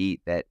you can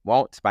eat that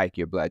won't spike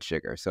your blood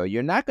sugar. So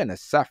you're not going to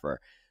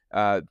suffer.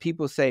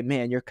 People say,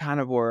 man, you're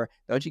carnivore,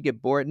 don't you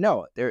get bored?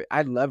 No,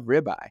 I love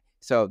ribeye.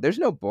 So there's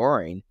no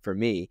boring for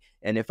me.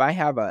 And if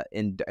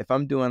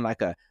I'm doing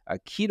like a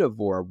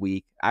ketovore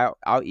week,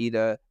 I'll eat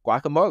a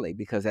guacamole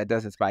because that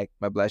doesn't spike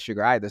my blood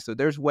sugar either. So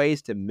there's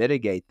ways to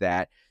mitigate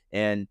that.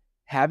 And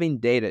having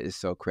data is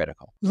so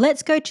critical.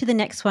 Let's go to the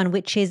next one,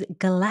 which is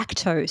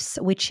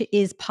galactose, which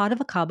is part of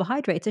a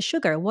carbohydrate. It's a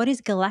sugar. What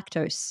is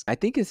galactose? I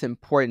think it's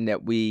important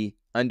that we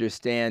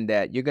understand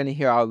that you're going to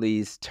hear all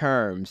these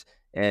terms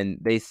and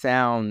they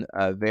sound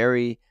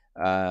very,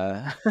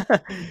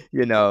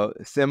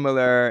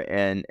 similar.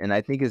 And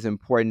I think it's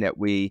important that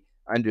we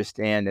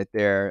understand that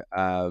they're,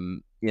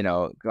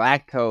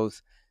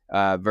 galactose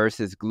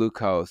versus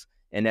glucose.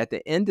 And at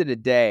the end of the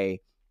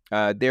day,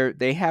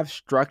 they have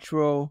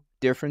structural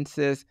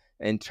differences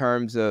in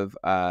terms of,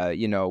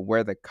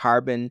 where the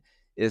carbon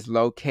is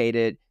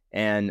located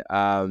And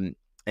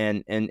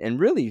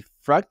really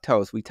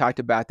fructose, we talked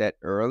about that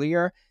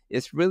earlier.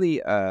 It's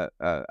really an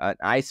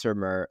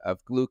isomer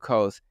of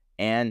glucose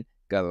and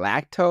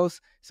galactose.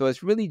 So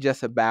it's really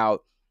just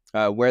about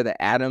where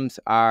the atoms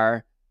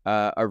are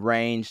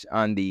arranged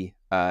on the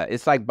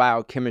it's like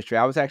biochemistry.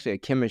 I was actually a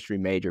chemistry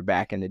major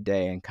back in the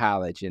day in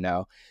college,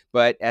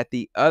 but at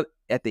the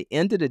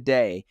end of the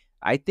day,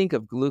 I think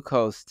of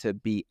glucose, to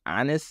be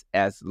honest,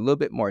 as a little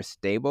bit more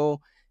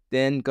stable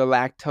than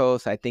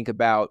galactose. I think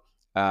about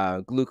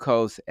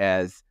glucose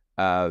as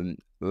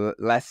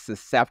less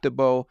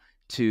susceptible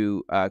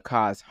to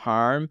cause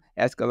harm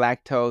as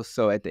galactose.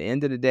 So at the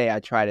end of the day, I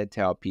try to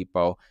tell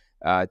people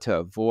to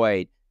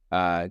avoid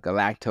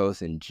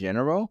galactose in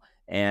general.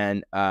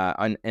 And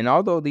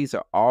although these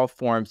are all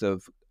forms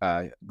of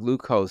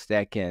glucose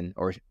that can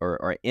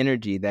or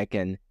energy that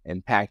can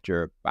impact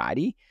your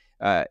body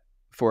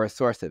for a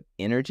source of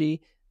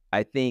energy,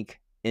 I think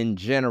in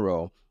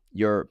general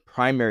your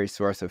primary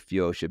source of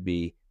fuel should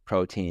be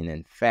protein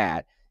and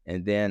fat,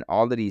 and then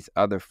all of these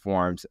other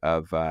forms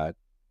of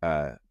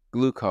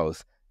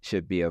glucose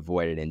should be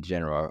avoided in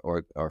general,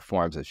 or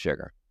forms of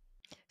sugar.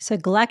 So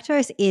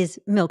galactose is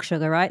milk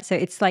sugar, right? So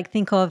it's like,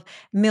 think of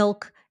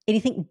milk,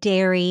 anything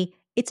dairy,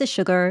 it's a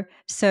sugar.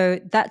 So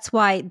that's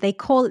why they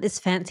call it this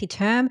fancy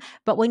term.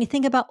 But when you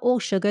think about all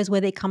sugars,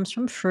 whether it comes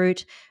from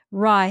fruit,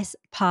 rice,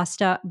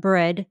 pasta,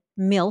 bread,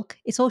 milk,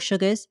 it's all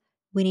sugars.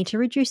 We need to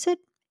reduce it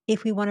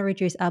if we want to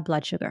reduce our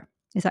blood sugar.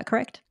 Is that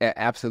correct?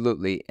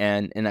 Absolutely,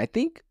 and I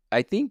think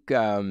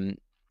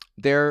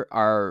there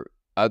are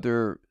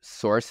other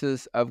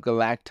sources of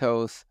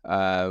galactose.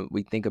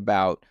 We think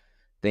about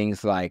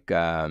things like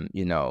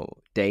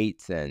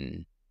dates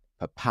and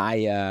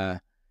papaya.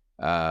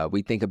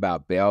 We think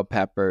about bell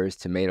peppers,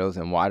 tomatoes,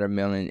 and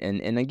watermelon.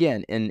 And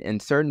again, in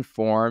certain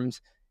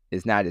forms,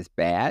 it's not as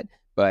bad.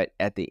 But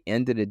at the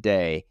end of the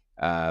day,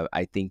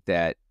 I think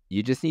that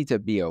you just need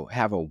to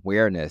have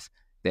awareness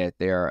that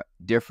there are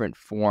different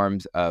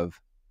forms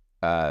of,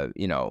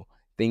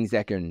 things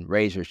that can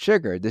raise your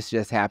sugar. This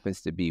just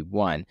happens to be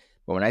one.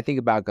 But when I think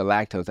about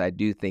galactose, I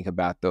do think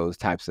about those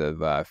types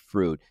of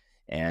fruit.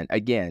 And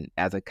again,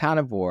 as a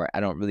carnivore, I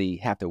don't really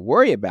have to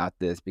worry about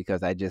this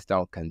because I just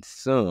don't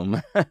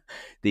consume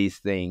these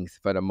things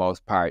for the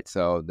most part.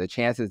 So the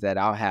chances that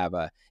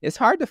it's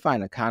hard to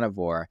find a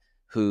carnivore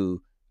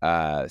who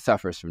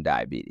suffers from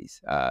diabetes.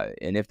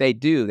 And if they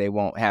do, they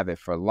won't have it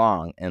for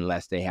long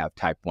unless they have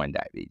type 1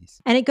 diabetes.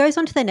 And it goes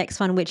on to the next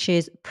one, which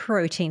is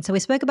protein. So we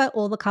spoke about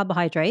all the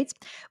carbohydrates,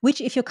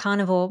 which if you're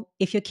carnivore,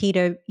 if you're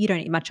keto, you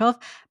don't eat much of.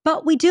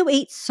 But we do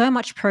eat so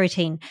much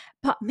protein.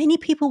 But many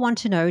people want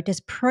to know, does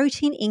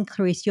protein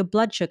increase your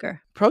blood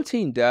sugar?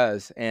 Protein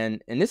does.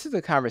 And this is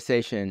a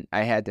conversation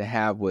I had to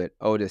have with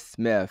Otis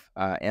Smith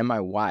and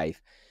my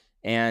wife.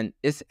 And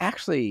it's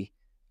actually,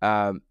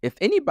 if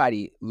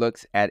anybody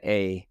looks at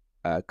a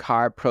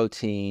carb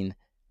protein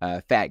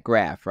fat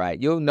graph,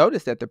 right, you'll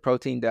notice that the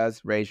protein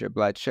does raise your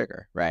blood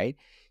sugar, right?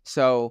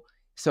 So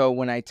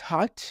when I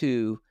talk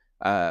to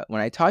a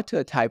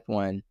type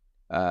 1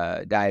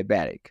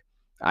 diabetic,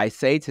 I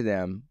say to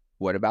them,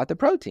 what about the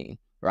protein,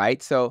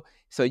 right? So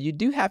you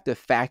do have to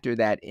factor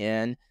that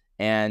in.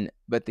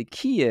 But the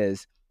key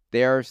is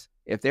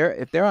if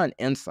they're on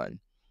insulin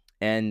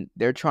and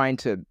they're trying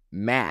to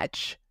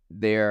match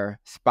their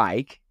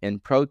spike in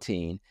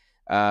protein,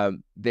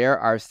 there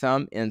are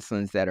some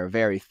insulins that are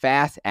very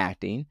fast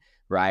acting,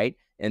 right?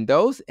 And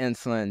those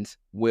insulins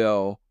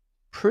will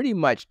pretty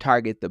much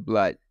target the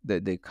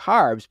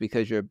carbs,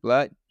 because your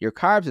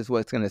carbs is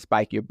what's going to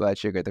spike your blood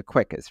sugar the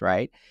quickest,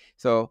 right?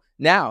 So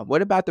now,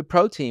 what about the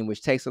protein,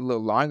 which takes a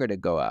little longer to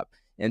go up?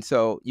 And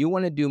so you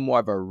want to do more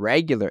of a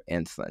regular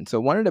insulin. So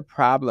one of the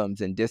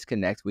problems and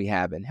disconnects we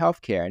have in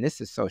healthcare, and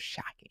this is so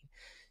shocking,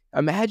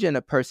 imagine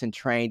a person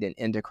trained in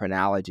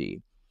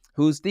endocrinology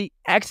who's the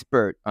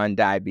expert on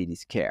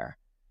diabetes care,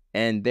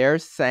 and they're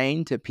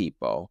saying to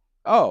people,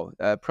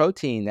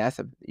 protein,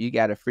 you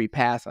got a free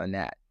pass on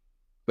that.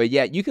 But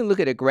yet you can look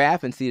at a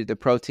graph and see that the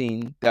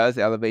protein does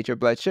elevate your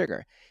blood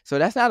sugar. So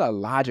that's not a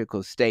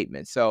logical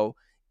statement. So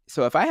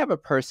if I have a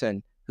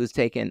person who's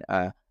taken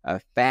a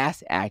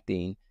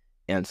fast-acting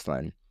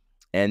insulin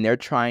and they're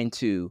trying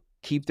to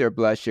keep their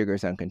blood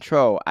sugars under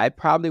control, I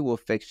probably will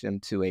fix them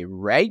to a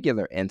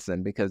regular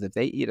insulin, because if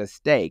they eat a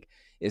steak,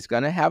 it's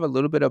going to have a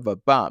little bit of a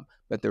bump,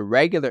 but the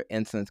regular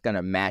insulin is going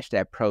to match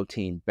that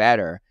protein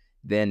better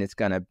than it's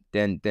going to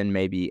than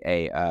maybe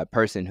a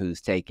person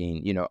who's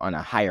taking, on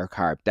a higher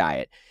carb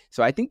diet.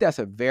 So I think that's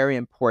a very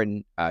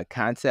important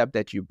concept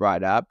that you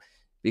brought up,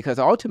 because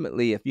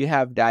ultimately, if you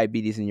have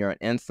diabetes and you're on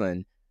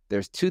insulin,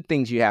 there's two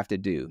things you have to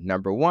do.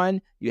 Number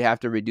one, you have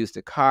to reduce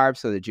the carbs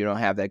so that you don't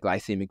have that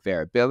glycemic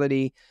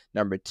variability.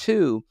 Number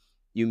two,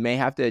 you may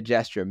have to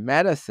adjust your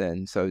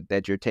medicine so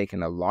that you're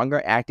taking a longer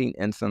acting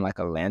insulin like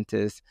a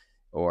Lantus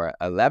or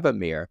a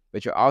Levemir,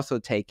 but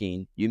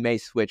you may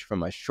switch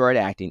from a short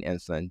acting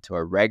insulin to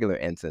a regular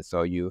insulin.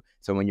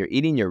 So when you're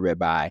eating your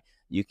ribeye,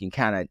 you can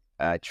kind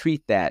of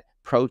treat that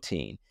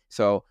protein.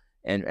 So,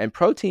 and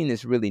protein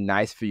is really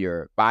nice for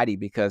your body,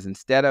 because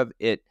instead of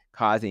it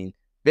causing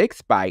big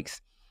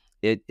spikes,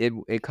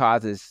 it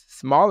causes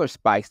smaller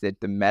spikes that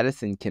the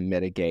medicine can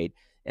mitigate.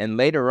 And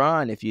later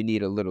on, if you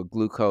need a little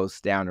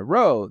glucose down the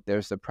road,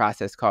 there's a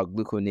process called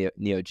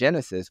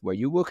gluconeogenesis where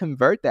you will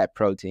convert that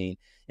protein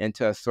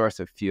into a source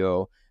of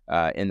fuel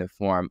in the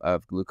form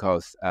of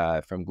glucose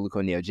from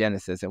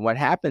gluconeogenesis. And what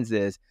happens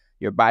is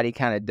your body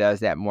kind of does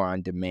that more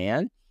on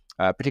demand,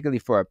 particularly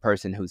for a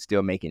person who's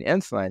still making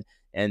insulin.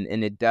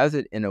 And it does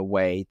it in a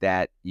way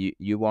that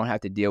you won't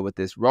have to deal with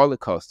this roller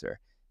coaster.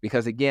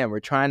 Because again,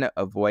 we're trying to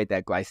avoid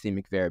that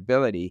glycemic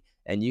variability,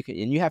 and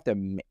you have to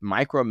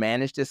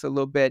micromanage this a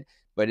little bit,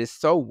 but it's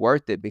so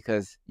worth it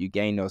because you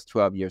gain those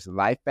 12 years of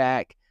life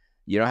back.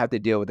 You don't have to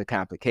deal with the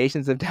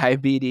complications of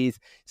diabetes.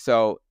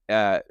 So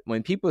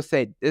when people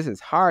say this is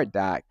hard,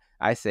 doc,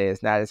 I say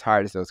it's not as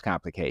hard as those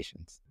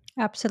complications.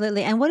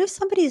 Absolutely. And what if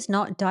somebody is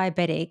not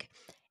diabetic?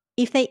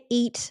 If they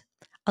eat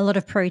a lot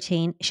of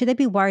protein, should they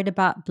be worried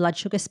about blood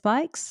sugar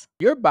spikes?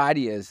 Your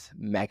body is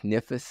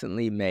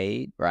magnificently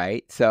made,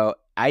 right? So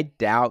I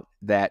doubt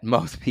that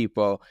most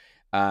people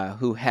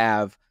who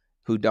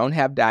don't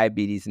have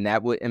diabetes, and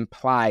that would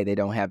imply they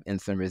don't have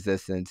insulin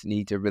resistance,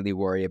 need to really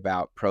worry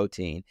about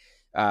protein.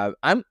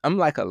 I'm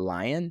like a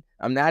lion.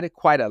 I'm not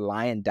quite a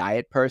lion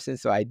diet person,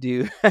 so I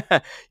do,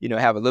 have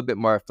a little bit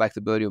more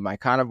flexibility with my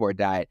carnivore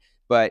diet.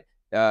 But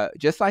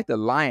just like the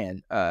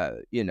lion,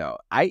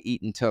 I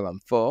eat until I'm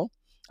full.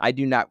 I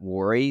do not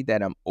worry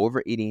that I'm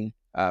overeating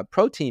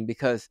protein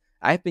because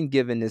I've been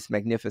given this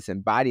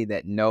magnificent body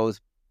that knows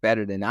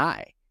better than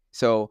I.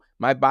 So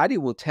my body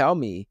will tell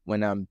me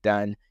when I'm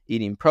done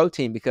eating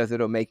protein because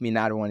it'll make me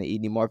not want to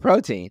eat any more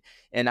protein.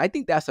 And I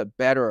think that's a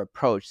better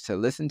approach, to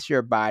listen to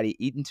your body,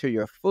 eat until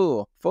you're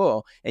full,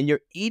 and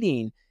you're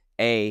eating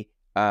a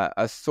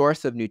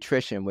source of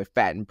nutrition with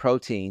fat and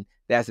protein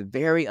that's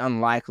very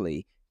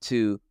unlikely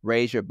to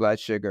raise your blood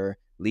sugar,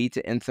 lead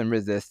to insulin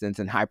resistance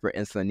and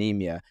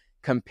hyperinsulinemia,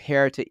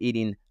 compared to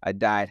eating a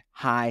diet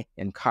high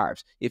in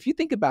carbs. If you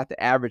think about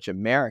the average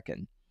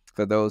American,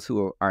 for those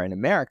who are in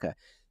America,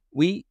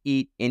 we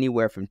eat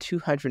anywhere from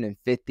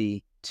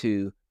 250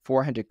 to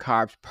 400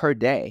 carbs per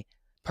day,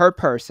 per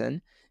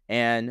person.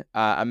 And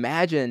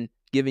imagine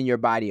giving your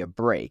body a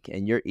break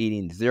and you're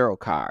eating 0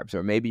 carbs,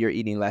 or maybe you're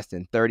eating less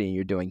than 30 and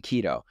you're doing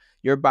keto.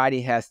 Your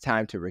body has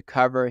time to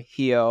recover,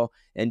 heal,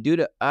 and do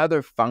the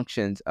other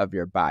functions of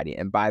your body.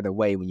 And by the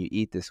way, when you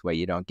eat this way,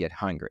 you don't get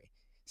hungry.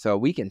 So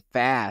we can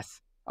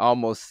fast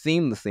almost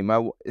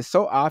seamlessly.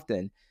 So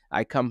often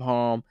I come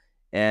home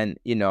and,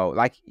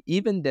 like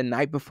even the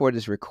night before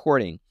this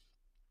recording,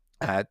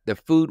 the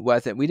food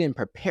we didn't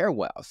prepare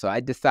well. So I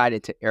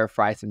decided to air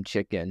fry some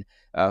chicken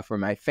for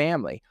my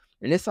family.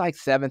 And it's like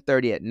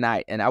 7:30 at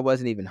night, and I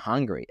wasn't even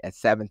hungry at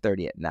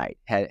 7:30 at night,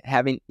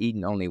 having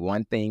eaten only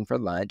one thing for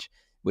lunch,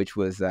 which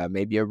was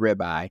maybe a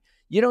ribeye.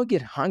 You don't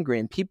get hungry,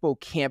 and people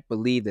can't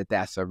believe that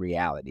that's a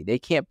reality. They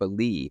can't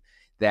believe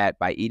that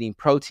by eating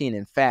protein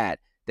and fat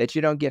that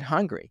you don't get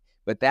hungry.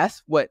 But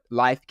that's what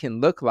life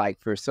can look like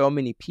for so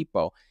many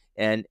people.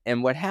 And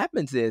what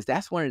happens is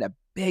that's one of the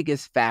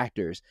biggest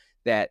factors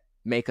that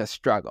make us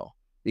struggle.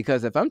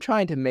 Because if I'm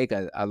trying to make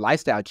a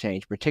lifestyle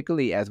change,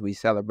 particularly as we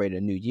celebrate a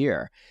new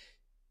year,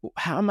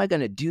 how am I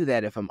going to do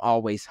that if I'm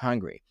always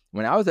hungry?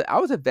 When I was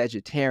a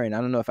vegetarian, I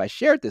don't know if I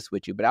shared this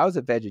with you, but I was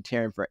a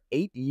vegetarian for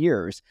 8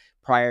 years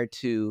prior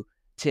to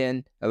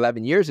 10,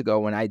 11 years ago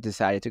when I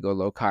decided to go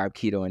low carb,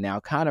 keto, and now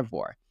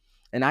carnivore.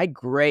 And I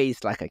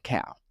grazed like a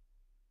cow.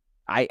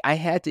 I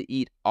had to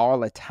eat all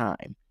the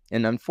time.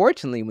 And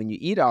unfortunately, when you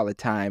eat all the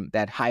time,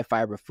 that high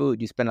fiber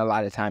food, you spend a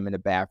lot of time in the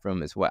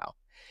bathroom as well.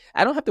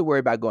 I don't have to worry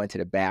about going to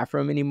the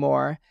bathroom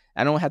anymore.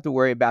 I don't have to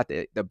worry about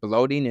the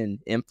bloating and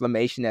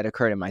inflammation that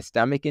occurred in my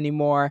stomach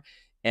anymore.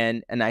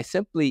 And I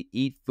simply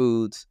eat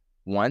foods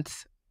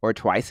once or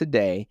twice a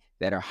day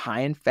that are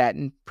high in fat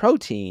and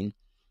protein,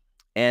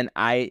 and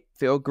I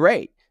feel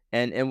great.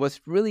 And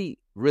what's really,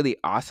 really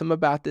awesome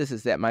about this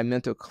is that my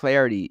mental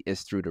clarity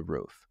is through the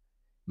roof.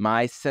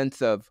 My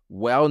sense of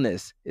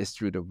wellness is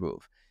through the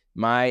roof.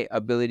 My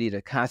ability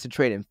to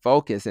concentrate and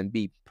focus and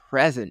be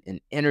present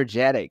and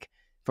energetic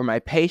for my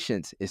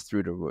patients is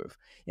through the roof.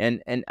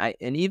 And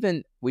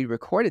even we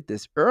recorded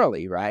this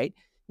early, right?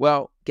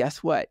 Well,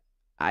 guess what?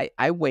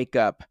 I wake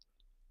up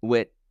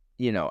with,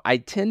 I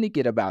tend to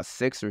get about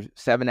 6 or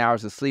 7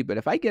 hours of sleep. But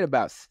if I get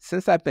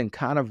since I've been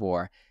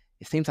carnivore,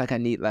 it seems like I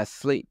need less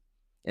sleep.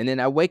 And then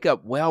I wake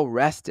up well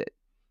rested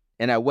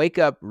and I wake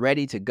up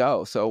ready to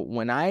go. So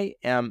when I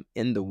am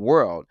in the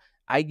world,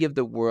 I give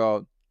the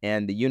world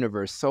and the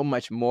universe so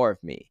much more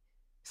of me.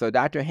 So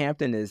Dr.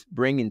 Hampton is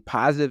bringing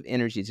positive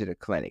energy to the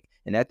clinic.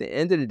 And at the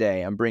end of the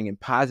day, I'm bringing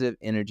positive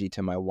energy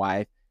to my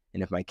wife.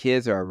 And if my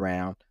kids are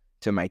around,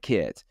 to my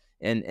kids.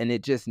 And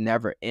it just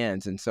never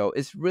ends. And so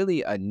it's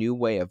really a new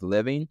way of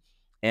living.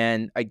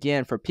 And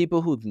again, for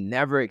people who've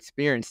never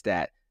experienced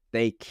that,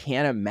 they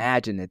can't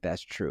imagine that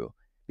that's true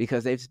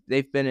because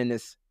they've been in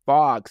this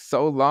fog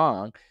so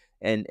long.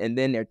 And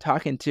then they're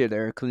talking to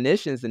their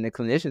clinicians and the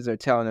clinicians are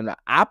telling them the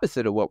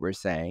opposite of what we're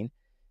saying.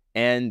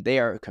 And they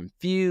are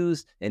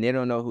confused and they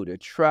don't know who to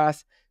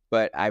trust.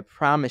 But I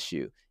promise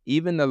you,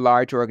 even the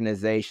large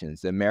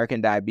organizations, the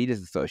American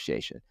Diabetes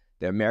Association,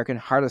 the American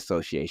Heart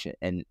Association,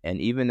 and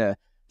even the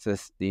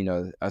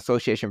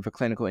Association for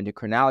Clinical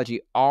Endocrinology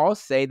all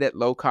say that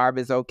low carb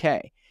is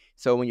okay.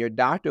 So when your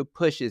doctor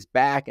pushes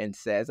back and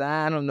says,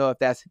 I don't know if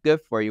that's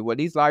good for you, well,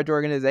 these large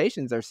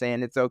organizations are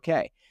saying it's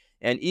okay.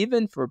 And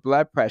even for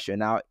blood pressure,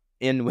 and I'll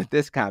end with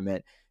this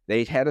comment,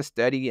 they had a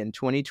study in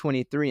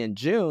 2023 in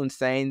June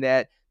saying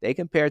that they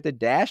compared the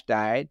DASH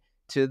diet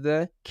to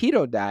the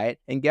keto diet.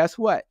 And guess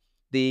what?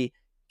 The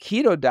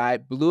keto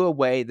diet blew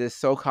away this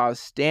so-called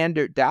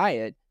standard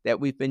diet that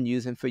we've been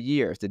using for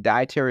years, the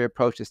dietary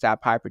approach to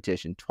stop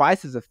hypertension,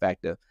 twice as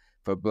effective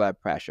for blood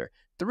pressure,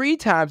 3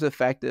 times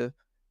effective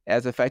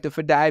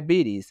for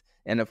diabetes,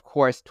 and of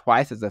course,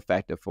 twice as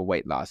effective for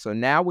weight loss. So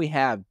now we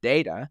have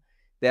data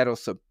that'll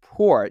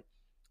support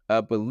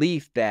a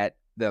belief that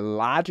the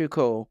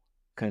logical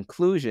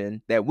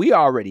conclusion that we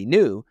already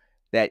knew,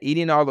 that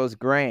eating all those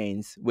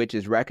grains, which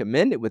is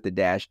recommended with the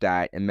DASH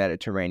diet and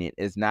Mediterranean,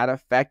 is not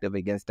effective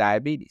against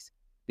diabetes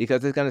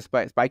because it's going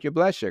to spike your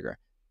blood sugar.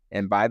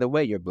 And by the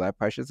way, your blood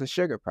pressure is a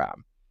sugar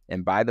problem.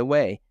 And by the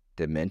way,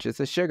 dementia is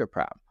a sugar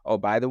problem. Oh,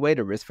 by the way,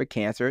 the risk for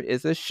cancer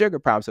is a sugar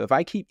problem. So if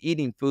I keep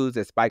eating foods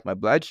that spike my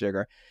blood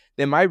sugar,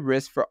 then my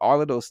risk for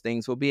all of those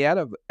things will be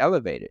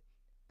elevated.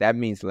 That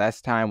means less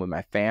time with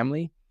my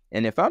family.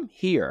 And if I'm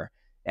here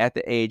at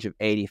the age of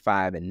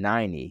 85 and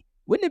 90,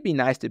 wouldn't it be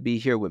nice to be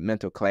here with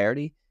mental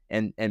clarity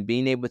and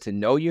being able to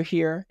know you're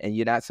here and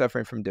you're not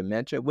suffering from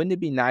dementia? Wouldn't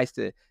it be nice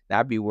to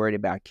not be worried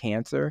about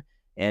cancer?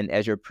 And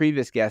as your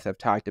previous guests have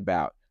talked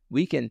about,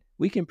 we can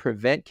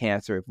prevent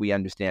cancer if we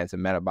understand it's a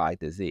metabolic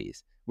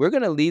disease. We're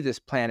going to leave this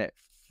planet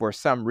for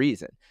some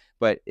reason.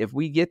 But if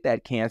we get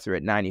that cancer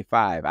at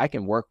 95, I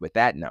can work with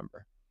that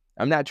number.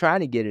 I'm not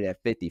trying to get it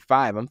at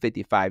 55. I'm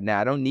 55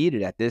 now. I don't need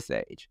it at this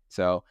age.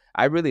 So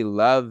I really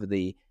love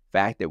the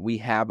fact that we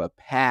have a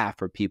path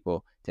for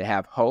people to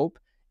have hope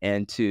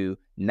and to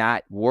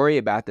not worry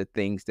about the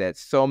things that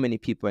so many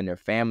people in their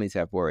families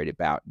have worried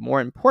about.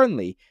 More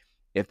importantly,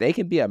 if they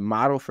can be a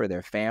model for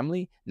their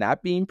family,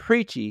 not being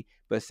preachy,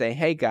 but say,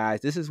 hey guys,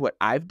 this is what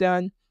I've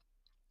done.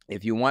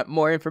 If you want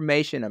more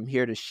information, I'm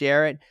here to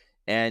share it,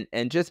 and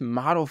just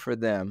model for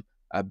them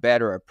a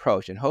better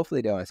approach, and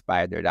hopefully they'll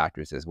inspire their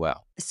doctors as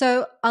well.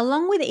 So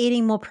along with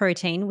eating more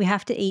protein, we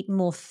have to eat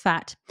more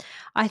fat.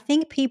 I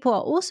think people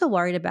are also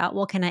worried about,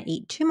 well, can I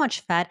eat too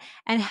much fat?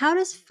 And how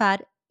does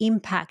fat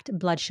impact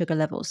blood sugar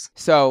levels?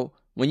 So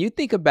when you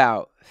think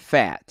about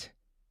fat,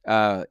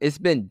 it's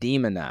been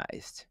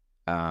demonized.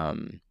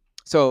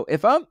 So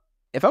if I'm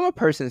a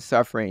person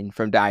suffering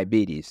from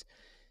diabetes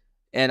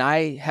and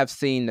I have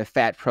seen the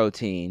fat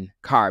protein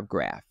carb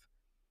graph,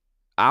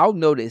 I'll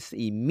notice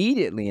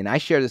immediately, and I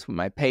share this with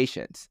my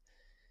patients,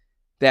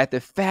 that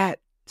the fat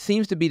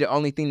seems to be the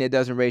only thing that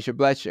doesn't raise your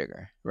blood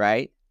sugar,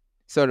 right?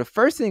 So the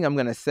first thing I'm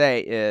going to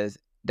say is,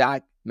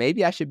 Doc,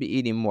 maybe I should be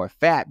eating more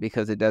fat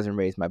because it doesn't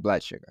raise my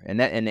blood sugar. And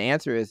the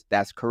answer is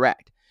that's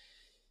correct.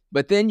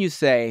 But then you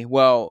say,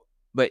 well,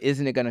 but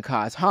isn't it going to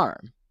cause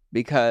harm?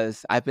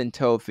 Because I've been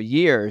told for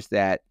years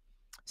that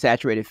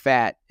saturated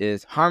fat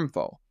is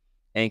harmful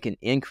and can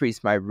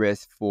increase my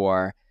risk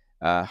for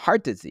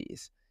heart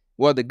disease.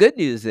 Well, the good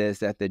news is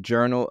that the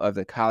Journal of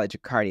the College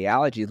of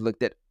Cardiology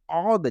looked at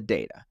all the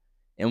data.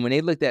 And when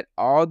they looked at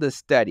all the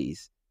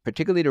studies,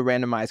 particularly the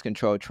randomized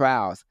controlled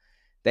trials,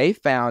 they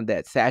found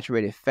that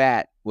saturated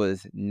fat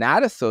was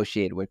not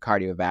associated with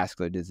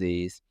cardiovascular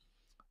disease.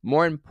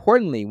 More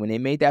importantly, when they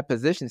made that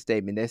position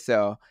statement, they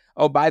said,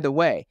 oh, by the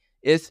way,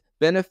 it's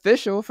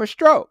beneficial for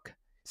stroke.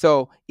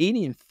 So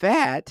eating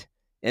fat,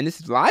 and this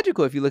is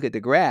logical if you look at the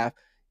graph,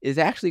 is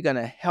actually going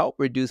to help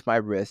reduce my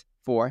risk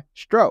for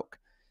stroke.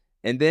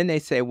 And then they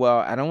say, well,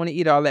 I don't want to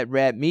eat all that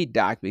red meat,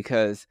 doc,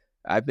 because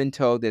I've been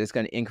told that it's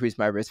going to increase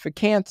my risk for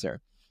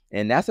cancer.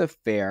 And that's a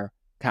fair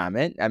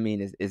comment. I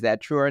mean, is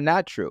that true or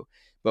not true?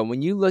 But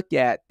when you look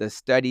at the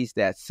studies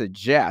that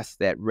suggest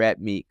that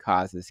red meat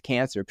causes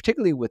cancer,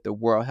 particularly with the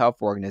World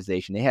Health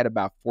Organization, they had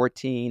about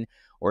 14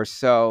 or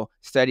so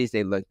studies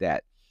they looked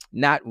at.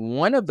 Not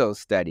one of those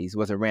studies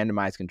was a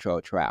randomized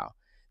controlled trial.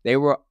 They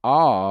were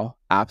all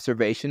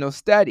observational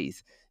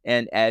studies.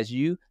 And as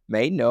you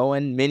may know,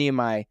 and many of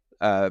my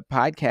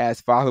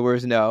podcast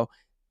followers know,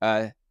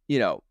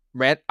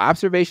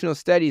 observational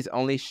studies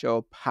only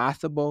show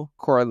possible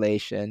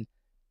correlation,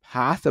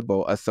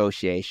 possible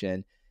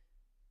association.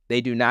 They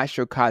do not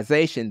show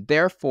causation.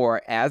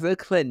 Therefore, as a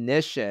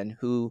clinician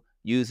who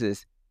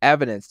uses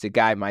evidence to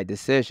guide my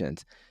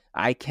decisions,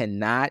 I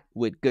cannot,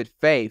 with good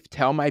faith,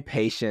 tell my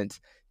patients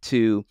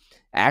to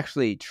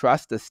actually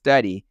trust a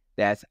study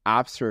that's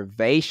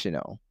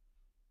observational.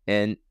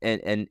 And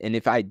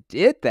if I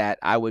did that,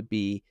 I would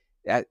be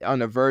on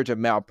the verge of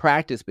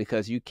malpractice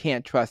because you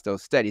can't trust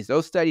those studies.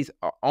 Those studies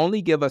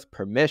only give us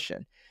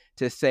permission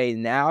to say,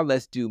 now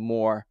let's do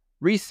more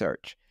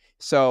research.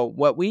 So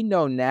what we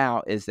know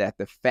now is that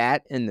the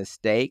fat in the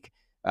steak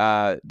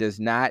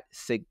doesn't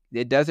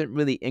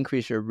really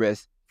increase your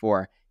risk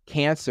for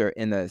cancer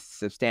in a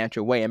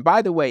substantial way. And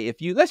by the way,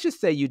 let's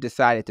just say you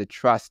decided to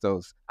trust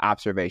those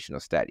observational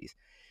studies,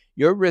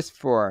 your risk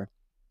for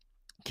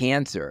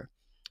cancer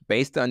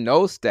based on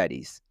those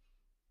studies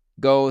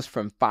goes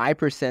from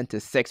 5% to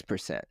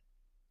 6%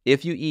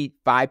 if you eat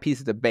 5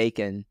 pieces of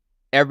bacon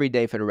every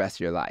day for the rest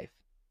of your life.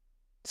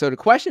 So the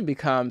question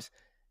becomes,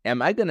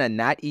 am I going to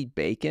not eat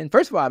bacon?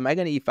 First of all, am I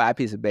going to eat 5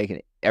 pieces of bacon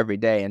every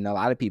day? And a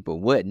lot of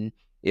people wouldn't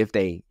if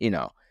they,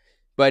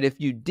 but if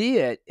you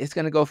did, it's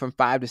going to go from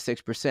 5 to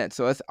 6%.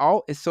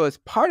 So it's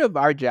part of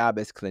our job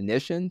as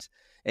clinicians,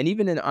 and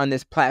even on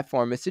this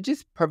platform, is to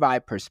just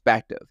provide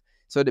perspective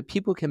so that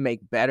people can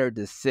make better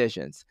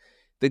decisions.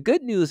 The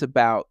good news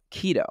about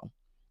keto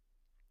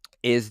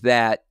is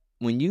that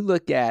when you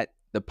look at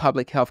the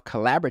Public Health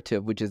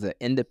Collaborative, which is an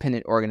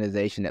independent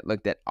organization that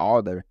looked at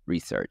all the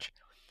research,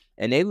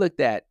 and they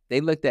looked at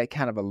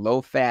kind of a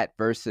low fat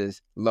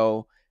versus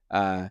low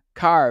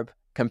carb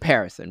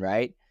comparison,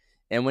 right?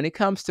 And when it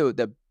comes to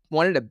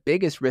one of the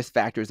biggest risk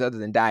factors other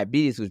than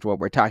diabetes, which is what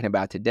we're talking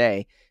about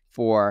today,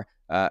 for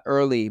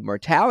early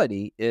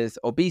mortality is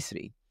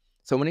obesity.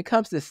 So when it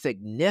comes to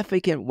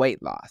significant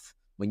weight loss,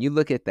 when you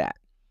look at that,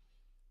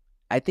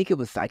 I think it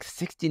was like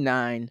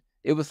 69.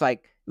 It was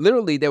like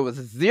literally there was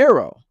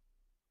 0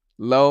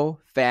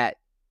 low-fat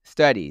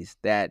studies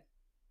that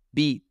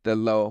beat the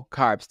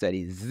low-carb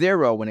studies.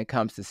 0 when it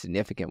comes to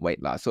significant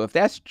weight loss. So if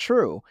that's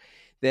true,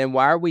 then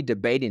why are we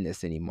debating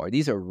this anymore?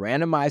 These are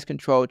randomized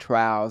controlled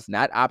trials,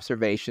 not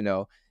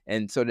observational.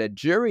 And so the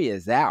jury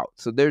is out.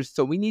 So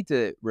we need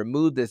to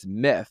remove this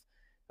myth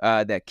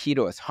that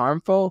keto is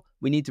harmful.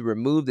 We need to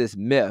remove this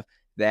myth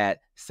that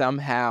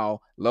somehow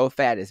low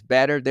fat is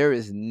better. There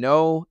is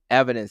no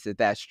evidence that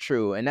that's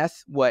true. And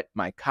that's what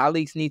my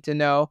colleagues need to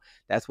know.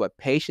 That's what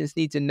patients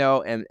need to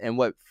know. And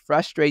what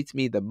frustrates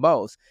me the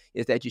most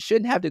is that you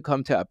shouldn't have to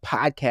come to a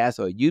podcast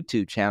or a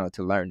YouTube channel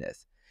to learn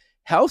this.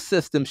 Health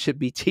systems should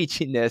be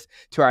teaching this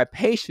to our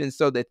patients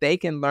so that they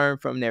can learn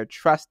from their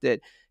trusted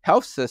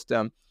health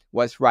system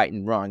what's right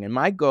and wrong. And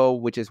my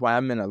goal, which is why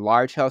I'm in a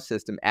large health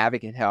system,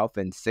 Advocate Health,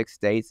 in 6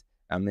 states,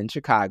 I'm in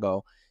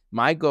Chicago.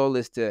 My goal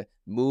is to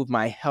move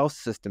my health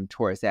system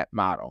towards that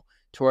model,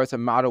 towards a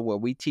model where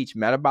we teach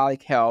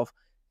metabolic health,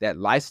 that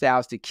lifestyle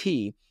is the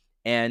key,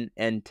 and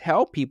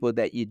tell people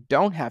that you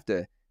don't have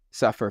to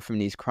suffer from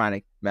these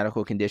chronic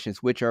medical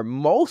conditions, which are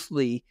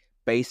mostly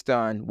based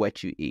on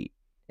what you eat.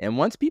 And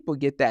once people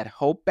get that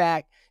hope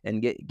back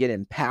and get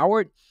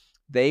empowered,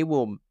 they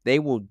will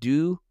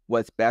do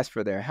what's best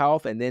for their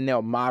health, and then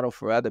they'll model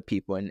for other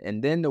people,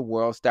 and then the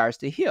world starts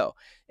to heal.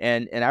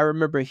 And I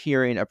remember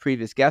hearing a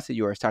previous guest of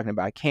yours talking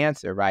about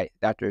cancer, right?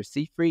 Dr.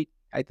 Seifried,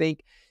 I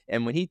think.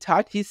 And when he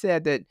talked, he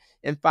said that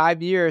in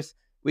 5 years,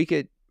 we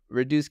could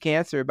reduce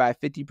cancer by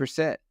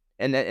 50%.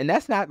 And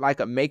that's not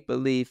like a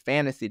make-believe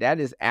fantasy. That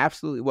is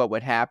absolutely what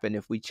would happen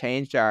if we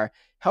changed our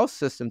health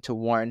system to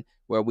one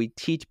where we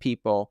teach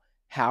people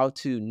how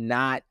to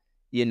not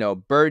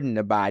burden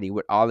the body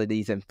with all of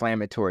these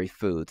inflammatory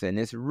foods. And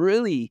it's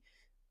really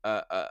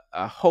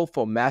a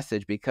hopeful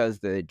message because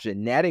the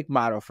genetic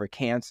model for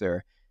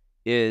cancer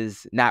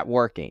is not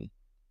working.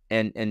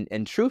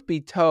 And truth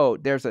be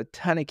told, there's a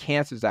ton of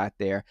cancers out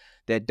there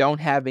that don't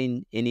have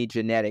any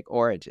genetic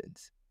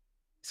origins.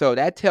 So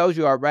that tells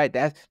you, all right,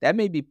 that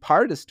may be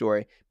part of the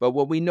story, but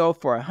what we know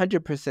for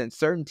 100%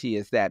 certainty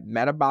is that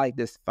metabolic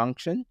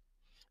dysfunction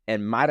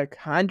and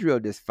mitochondrial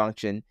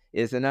dysfunction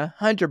is in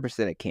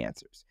 100% of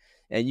cancers.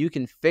 And you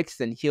can fix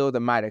and heal the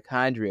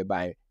mitochondria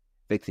by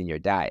fixing your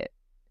diet.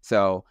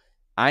 So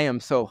I am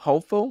so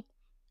hopeful,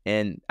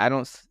 and I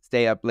don't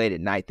stay up late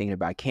at night thinking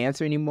about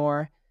cancer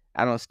anymore.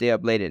 I don't stay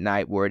up late at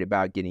night worried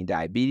about getting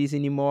diabetes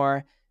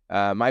anymore.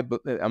 I'm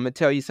going to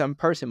tell you something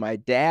personal. My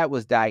dad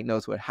was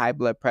diagnosed with high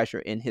blood pressure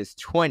in his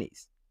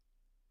 20s.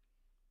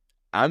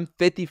 I'm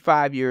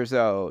 55 years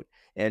old,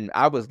 and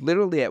I was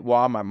literally at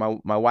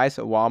Walmart. My wife's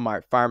a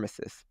Walmart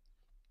pharmacist.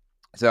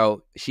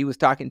 So she was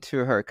talking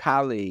to her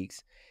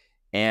colleagues,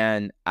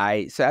 and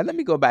I said, let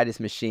me go buy this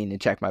machine and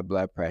check my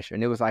blood pressure.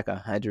 And it was like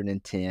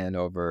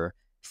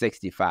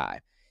 110/65.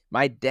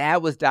 My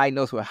dad was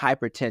diagnosed with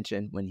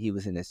hypertension when he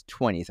was in his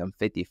 20s. I'm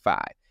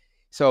 55.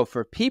 So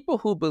for people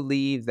who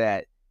believe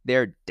that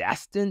they're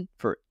destined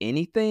for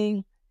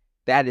anything,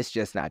 that is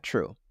just not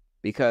true.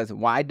 Because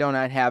why don't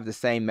I have the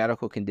same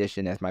medical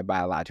condition as my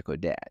biological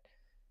dad?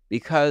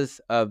 Because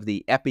of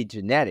the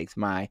epigenetics,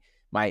 my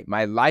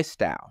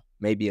lifestyle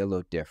may be a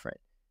little different.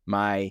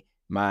 My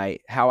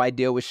how I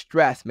deal with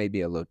stress may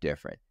be a little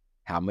different.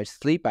 How much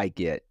sleep I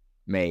get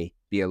may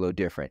be a little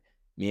different.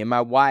 Me and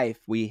my wife,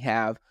 we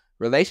have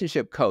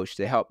relationship coach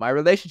to help my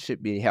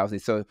relationship be healthy,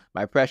 so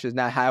my pressure is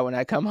not high when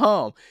I come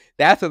home.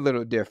 That's a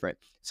little different.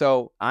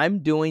 So I'm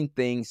doing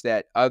things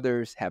that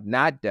others have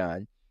not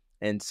done.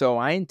 And so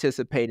I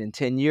anticipate in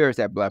 10 years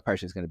that blood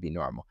pressure is going to be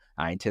normal.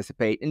 I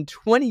anticipate in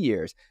 20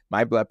 years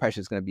my blood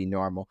pressure is going to be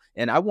normal.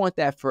 And I want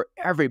that for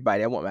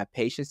everybody. I want my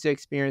patients to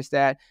experience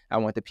that. I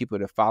want the people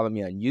to follow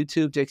me on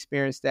YouTube to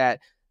experience that.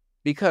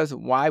 Because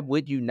why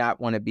would you not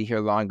want to be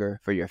here longer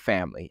for your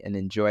family and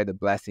enjoy the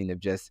blessing of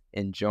just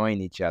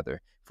enjoying each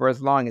other for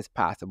as long as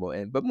possible?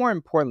 But more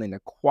importantly, the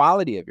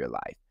quality of your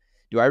life.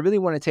 Do I really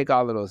want to take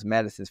all of those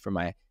medicines for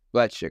my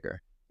blood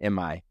sugar and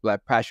my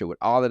blood pressure with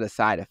all of the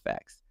side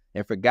effects?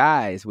 And for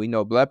guys, we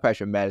know blood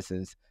pressure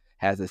medicines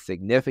has a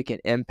significant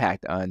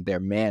impact on their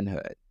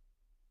manhood.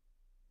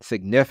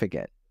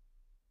 Significant.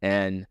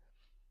 And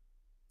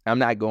I'm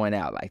not going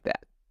out like that.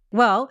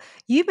 Well,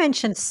 you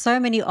mentioned so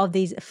many of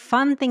these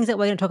fun things that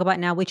we're going to talk about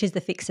now, which is the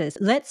fixes.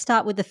 Let's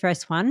start with the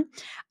first one.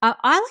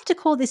 I like to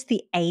call this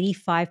the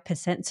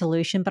 85%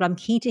 solution, but I'm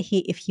keen to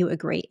hear if you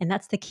agree, and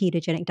that's the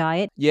ketogenic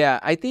diet. Yeah,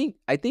 I think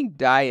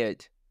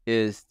diet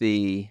is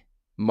the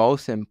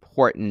most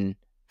important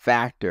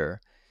factor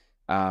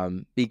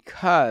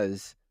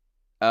because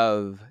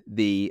of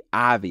the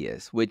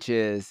obvious, which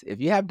is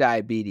if you have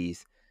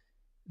diabetes,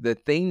 the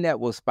thing that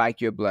will spike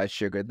your blood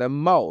sugar the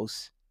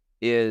most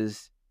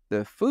is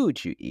the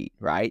food you eat,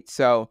 right?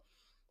 So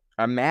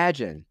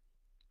imagine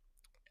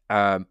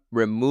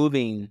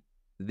removing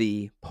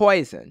the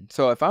poison.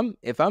 So if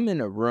I'm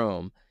in a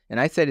room, and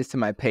I say this to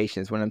my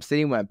patients, when I'm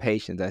sitting with my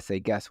patients, I say,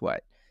 guess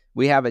what?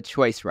 We have a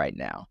choice right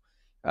now.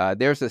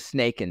 There's a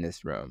snake in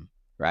this room,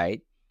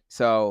 right?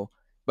 So,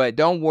 but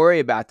don't worry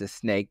about the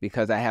snake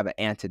because I have an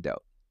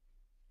antidote.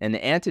 And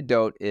the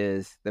antidote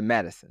is the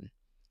medicine.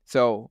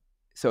 So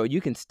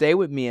you can stay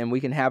with me and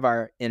we can have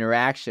our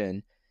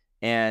interaction.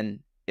 And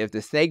if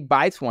the snake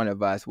bites one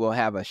of us, we'll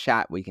have a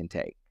shot we can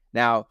take.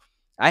 Now,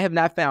 I have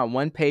not found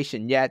one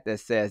patient yet that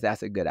says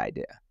that's a good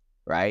idea,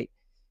 right?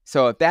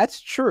 So if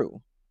that's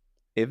true,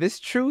 if it's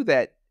true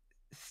that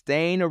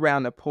staying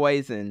around the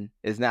poison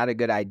is not a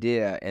good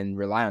idea and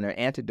rely on an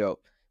antidote,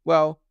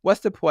 well,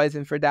 what's the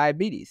poison for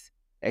diabetes?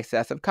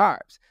 Excessive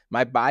carbs.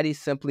 My body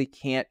simply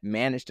can't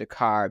manage the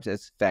carbs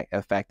as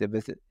effective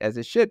as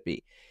it should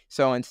be.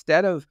 So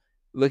instead of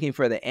looking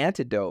for the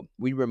antidote,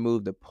 we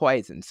remove the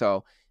poison.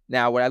 So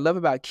now what I love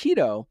about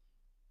keto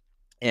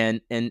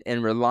and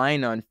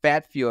relying on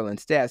fat fuel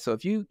instead. So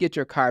if you get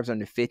your carbs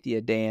under 50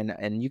 a day,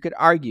 and you could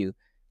argue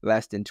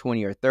less than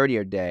 20 or 30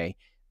 a day,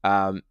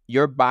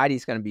 your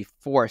body's going to be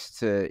forced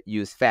to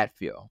use fat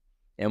fuel.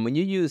 And when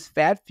you use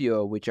fat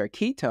fuel, which are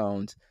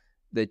ketones,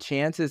 the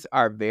chances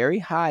are very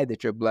high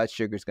that your blood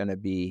sugar is going to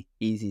be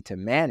easy to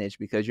manage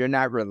because you're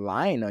not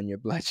relying on your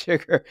blood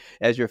sugar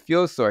as your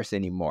fuel source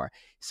anymore.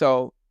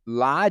 So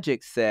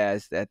logic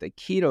says that the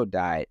keto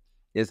diet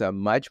is a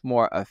much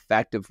more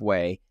effective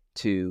way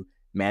to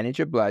manage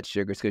your blood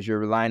sugars because you're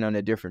relying on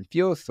a different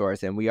fuel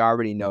source. And we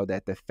already know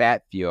that the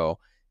fat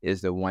fuel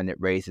is the one that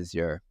raises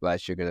your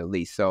blood sugar the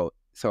least. So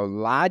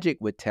logic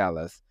would tell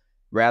us,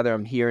 rather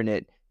I'm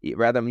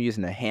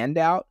using a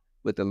handout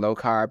with the low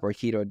carb or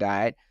keto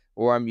diet,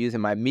 or I'm using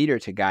my meter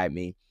to guide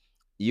me,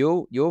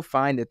 you'll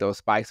find that those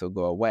spikes will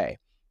go away.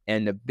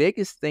 And the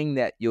biggest thing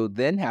that you'll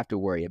then have to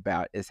worry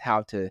about is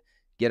how to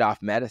get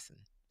off medicine.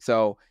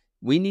 So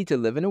we need to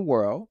live in a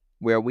world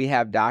where we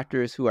have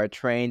doctors who are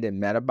trained in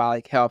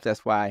metabolic health.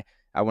 That's why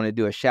I want to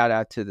do a shout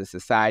out to the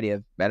Society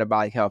of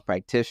Metabolic Health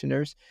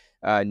Practitioners,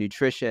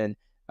 nutrition,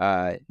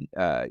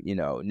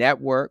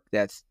 network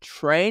that's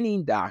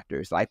training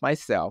doctors like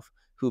myself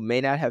who may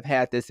not have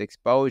had this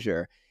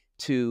exposure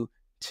to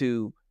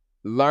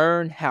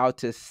learn how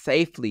to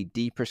safely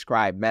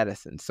deprescribe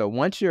medicine. So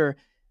once you're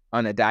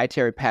on a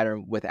dietary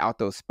pattern without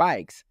those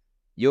spikes,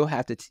 you'll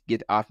have to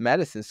get off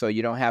medicine so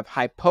you don't have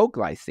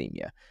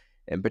hypoglycemia,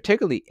 and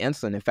particularly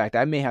insulin. In fact,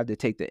 I may have to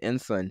take the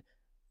insulin,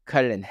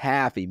 cut it in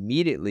half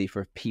immediately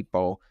for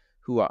people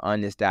who are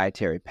on this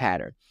dietary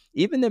pattern.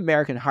 Even the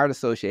American Heart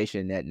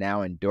Association that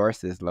now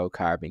endorses low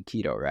carb and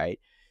keto, right?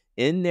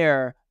 In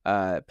their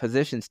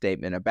position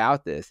statement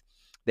about this,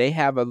 they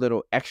have a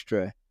little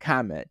extra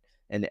comment.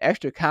 And the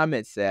extra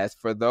comment says,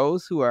 for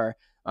those who are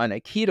on a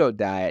keto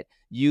diet,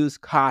 use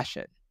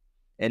caution.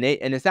 And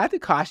it's not the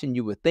caution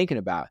you were thinking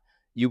about.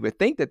 You would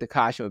think that the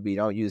caution would be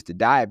don't use the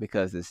diet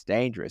because it's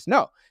dangerous.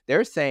 No,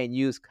 they're saying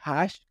use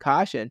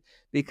caution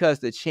because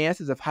the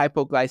chances of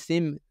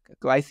hypoglycemia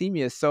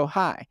is so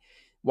high.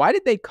 Why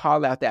did they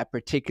call out that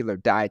particular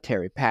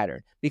dietary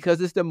pattern? Because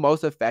it's the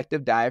most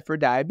effective diet for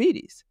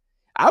diabetes.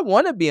 I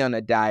want to be on a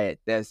diet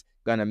that's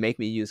going to make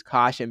me use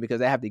caution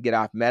because I have to get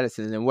off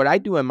medicine. And what I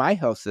do in my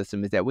health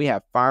system is that we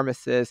have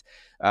pharmacists,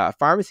 a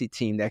pharmacy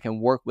team that can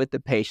work with the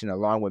patient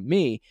along with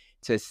me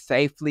to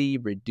safely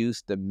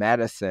reduce the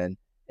medicine.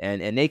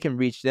 And they can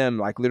reach them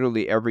like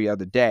literally every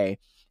other day.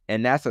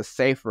 And that's a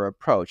safer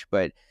approach.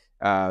 But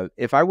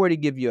if I were to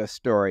give you a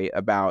story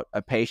about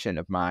a patient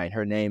of mine,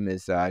 her name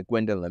is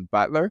Gwendolyn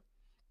Butler.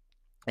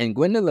 And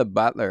Gwendolyn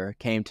Butler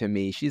came to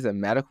me. She's a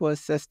medical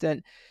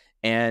assistant.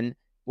 And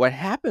what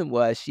happened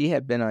was she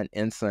had been on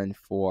insulin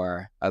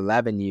for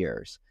 11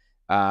 years.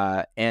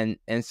 And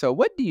so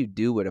what do you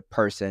do with a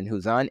person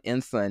who's on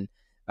insulin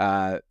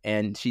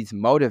and she's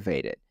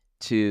motivated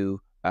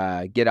to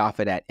get off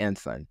of that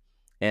insulin?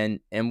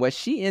 And what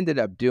she ended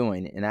up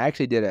doing, and I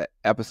actually did an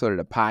episode of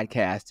the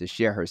podcast to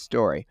share her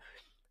story.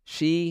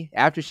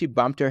 After she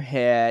bumped her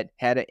head,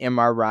 had an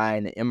MRI,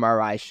 and the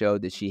MRI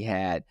showed that she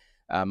had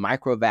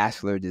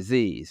microvascular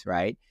disease,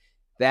 right?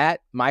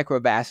 That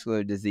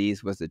microvascular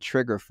disease was the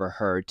trigger for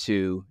her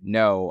to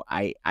know,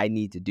 I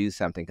need to do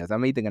something because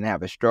I'm either going to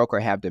have a stroke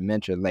or have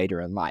dementia later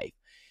in life.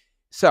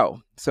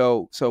 So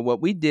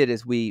what we did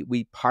is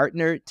we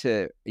partnered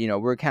to,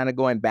 we're kind of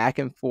going back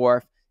and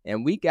forth.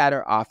 and we got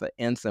her off of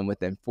insulin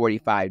within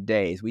 45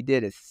 days. We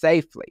did it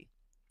safely,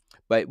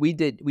 but we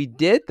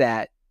did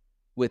that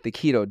with the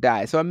keto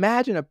diet. So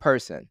imagine a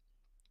person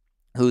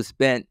who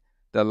spent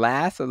the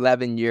last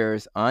 11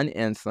 years on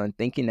insulin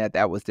thinking that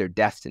that was their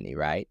destiny,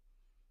 right?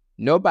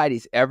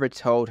 Nobody's ever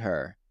told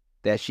her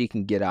that she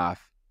can get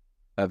off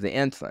of the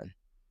insulin.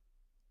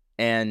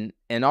 And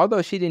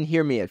although she didn't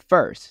hear me at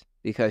first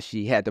because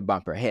she had to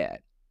bump her head,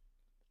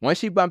 once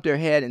she bumped her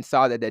head and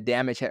saw that the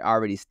damage had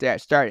already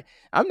started,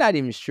 I'm not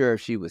even sure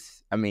if she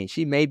was,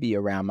 she may be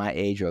around my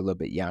age or a little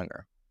bit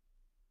younger.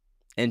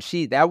 And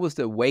that was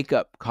the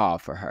wake-up call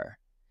for her.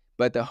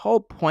 But the whole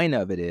point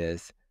of it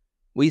is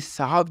we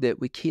solved it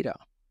with keto.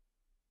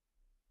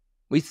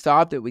 We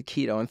solved it with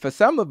keto. And for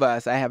some of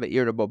us, I have an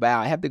irritable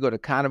bowel. I have to go to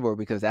carnivore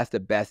because that's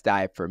the best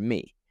diet for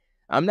me.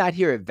 I'm not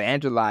here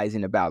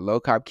evangelizing about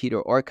low-carb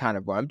keto or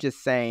carnivore. I'm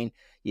just saying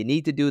you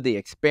need to do the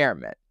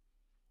experiment.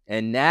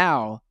 And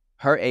now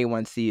her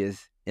A1C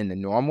is in the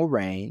normal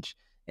range,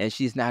 and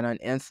she's not on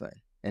insulin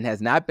and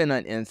has not been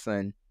on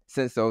insulin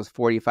since those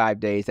 45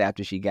 days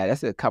after she got it.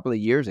 That's a couple of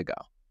years ago.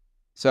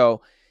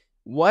 So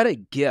what a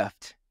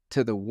gift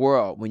to the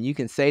world when you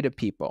can say to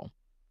people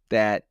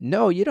that,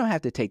 no, you don't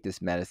have to take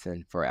this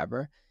medicine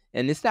forever.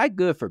 And it's not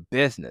good for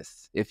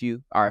business if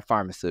you are a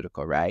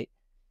pharmaceutical, right?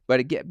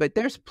 But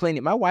there's plenty.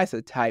 My wife's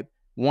a type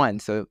 1,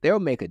 so they'll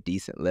make a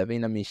decent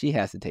living. She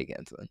has to take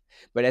insulin.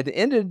 But at the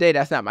end of the day,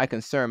 that's not my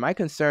concern. My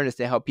concern is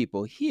to help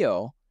people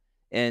heal.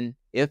 And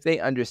if they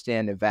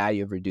understand the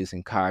value of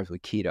reducing carbs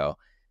with keto,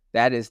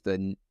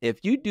 if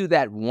you do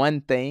that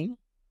one thing,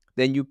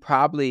 then you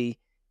probably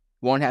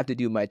won't have to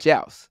do much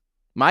else.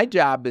 My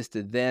job is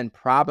to then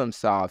problem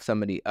solve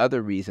some of the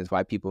other reasons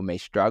why people may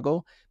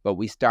struggle, but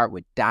we start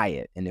with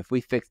diet. And if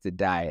we fix the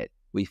diet,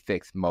 we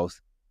fix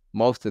most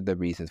of the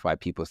reasons why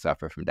people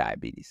suffer from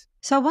diabetes.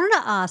 So I wanted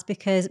to ask,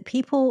 because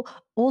people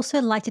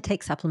also like to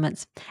take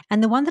supplements,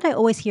 and the one that I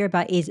always hear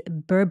about is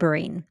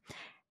Berberine.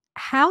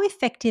 How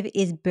effective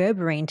is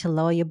Berberine to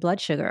lower your blood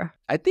sugar?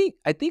 I think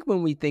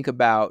when we think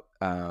about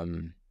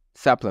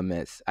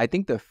supplements, I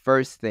think the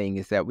first thing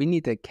is that we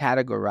need to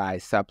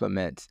categorize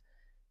supplements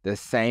the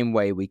same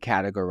way we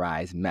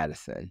categorize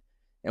medicine.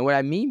 And what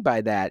I mean by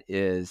that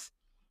is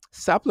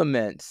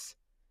supplements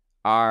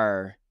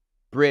are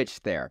bridge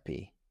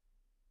therapy.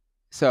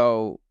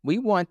 So we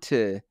want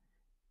to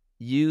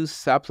use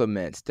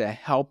supplements to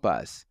help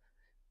us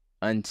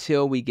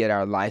until we get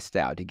our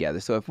lifestyle together.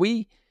 So if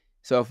we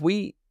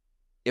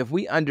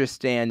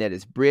understand that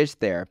it's bridge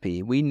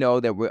therapy, we know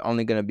that we're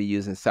only going to be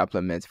using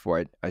supplements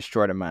for a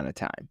short amount of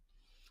time.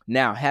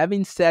 Now,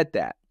 having said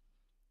that,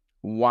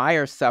 why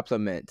are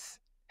supplements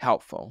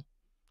helpful?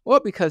 Well,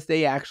 because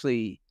they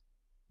actually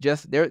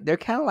they're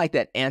kind of like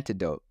that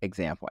antidote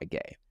example I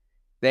gave.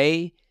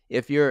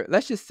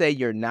 Let's just say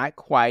you're not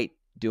quite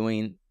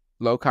doing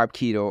low carb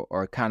keto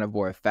or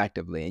carnivore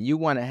effectively, and you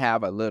want to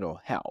have a little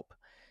help,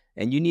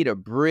 and you need a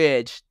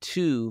bridge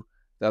to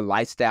the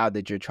lifestyle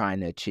that you're trying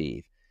to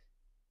achieve.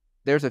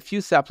 There's a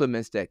few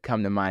supplements that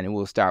come to mind, and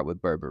we'll start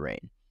with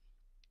Berberine.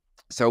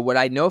 So what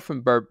I know for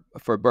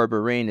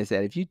Berberine is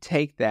that if you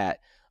take that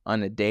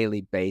on a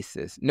daily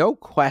basis, no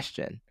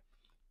question,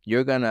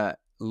 you're going to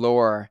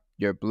lower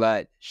your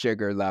blood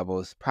sugar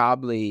levels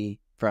probably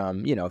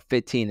from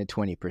 15 to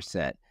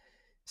 20%.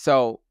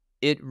 So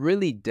it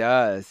really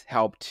does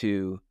help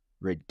to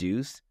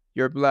reduce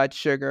your blood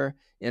sugar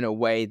in a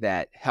way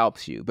that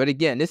helps you. But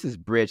again, this is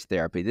bridge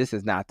therapy. This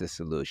is not the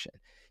solution.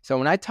 So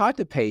when I talk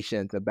to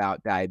patients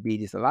about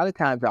diabetes, a lot of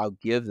times I'll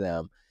give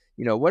them,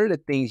 what are the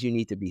things you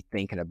need to be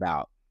thinking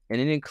about?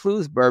 And it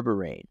includes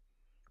Berberine,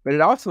 but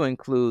it also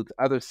includes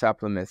other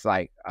supplements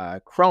like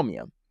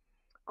chromium.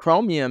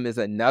 Chromium is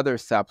another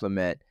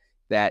supplement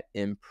that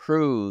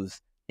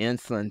improves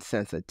insulin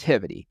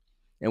sensitivity.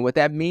 And what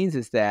that means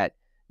is that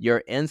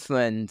your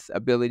insulin's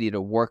ability to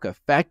work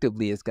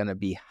effectively is going to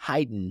be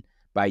heightened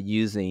by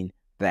using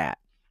that.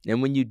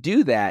 And when you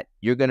do that,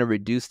 you're going to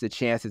reduce the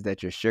chances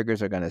that your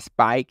sugars are going to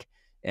spike.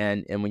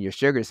 And when your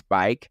sugars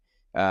spike,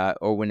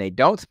 or when they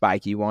don't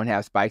spike, you won't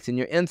have spikes in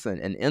your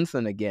insulin. And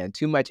insulin, again,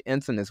 too much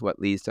insulin is what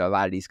leads to a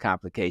lot of these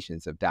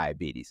complications of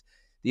diabetes.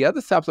 The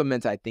other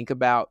supplements I think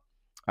about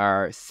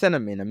are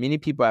cinnamon. And many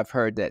people have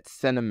heard that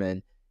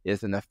cinnamon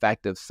is an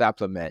effective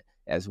supplement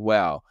as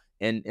well.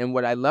 And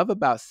what I love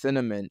about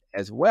cinnamon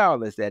as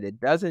well is that it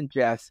doesn't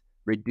just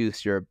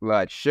reduce your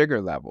blood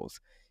sugar levels.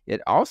 It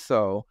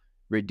also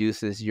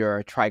reduces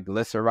your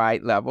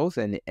triglyceride levels.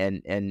 And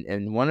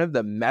one of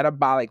the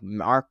metabolic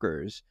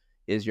markers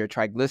is your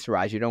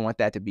triglycerides. You don't want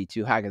that to be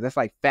too high because that's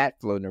like fat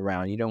floating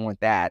around. You don't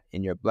want that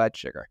in your blood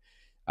sugar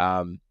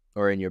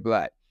or in your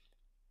blood.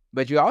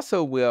 But you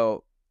also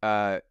will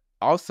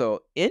also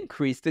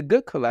increase the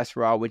good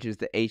cholesterol, which is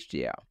the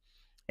HDL.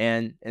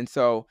 And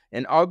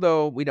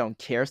although we don't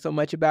care so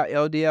much about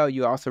LDL,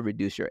 you also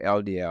reduce your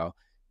LDL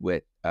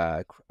with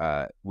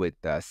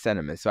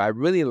cinnamon. So I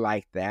really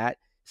like that.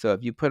 So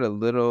if you put a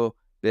little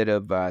bit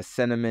of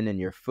cinnamon in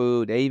your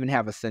food, they even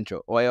have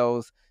essential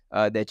oils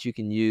that you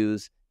can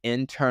use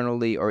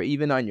internally or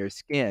even on your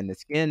skin. The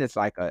skin is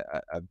like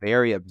a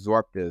very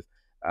absorptive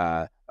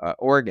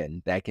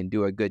organ that can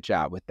do a good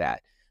job with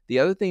that. The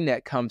other thing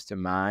that comes to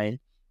mind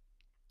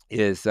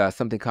is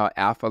something called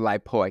alpha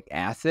lipoic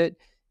acid.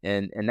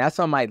 And that's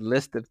on my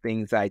list of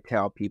things I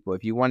tell people.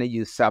 If you want to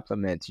use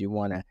supplements, you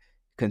want to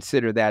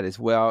consider that as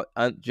well.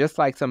 Just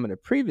like some of the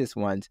previous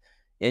ones,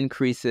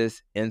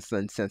 increases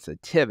insulin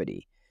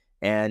sensitivity.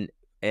 And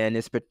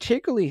it's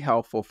particularly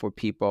helpful for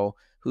people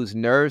whose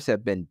nerves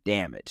have been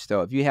damaged.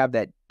 So if you have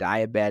that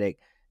diabetic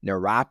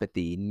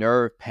neuropathy,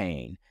 nerve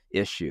pain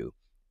issue,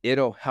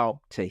 it'll help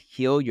to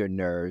heal your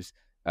nerves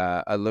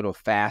a little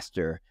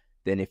faster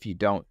than if you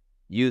don't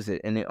use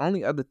it. And the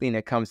only other thing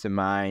that comes to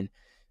mind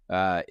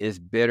is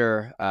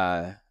bitter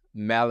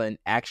melon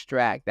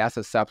extract. That's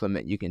a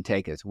supplement you can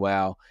take as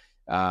well.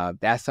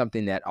 That's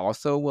something that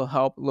also will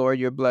help lower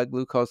your blood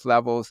glucose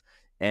levels.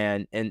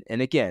 And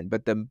again,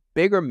 but the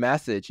bigger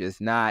message is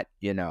not,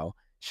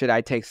 should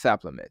I take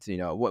supplements?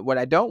 What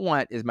I don't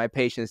want is my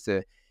patients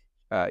to,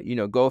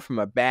 go from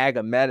a bag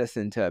of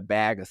medicine to a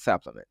bag of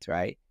supplements,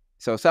 right?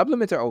 So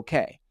supplements are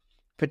okay,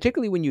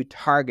 particularly when you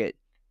target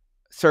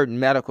certain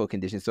medical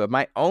conditions. So if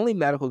my only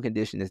medical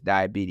condition is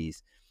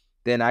diabetes,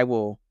 then I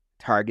will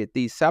target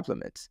these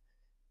supplements.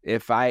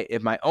 If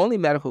my only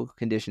medical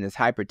condition is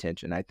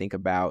hypertension, I think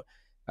about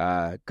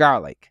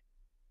garlic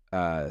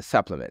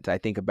supplements. I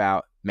think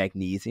about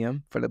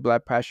magnesium for the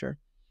blood pressure.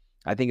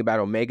 I think about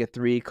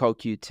omega-3,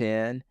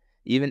 CoQ10,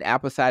 even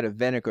apple cider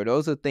vinegar.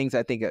 Those are things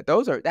I think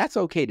that's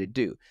okay to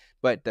do.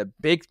 But the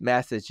big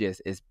message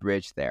is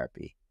bridge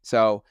therapy.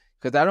 So,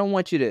 because I don't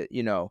want you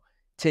to,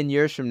 10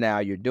 years from now,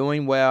 you're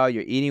doing well,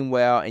 you're eating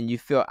well, and you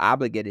feel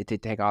obligated to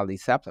take all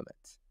these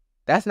supplements.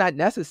 That's not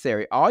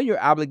necessary. All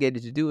you're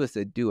obligated to do is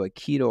to do a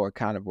keto or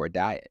carnivore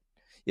diet.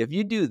 If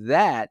you do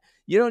that,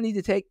 you don't need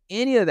to take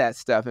any of that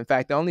stuff. In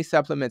fact, the only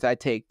supplements I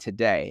take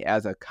today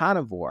as a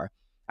carnivore,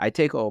 I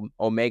take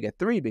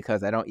omega-3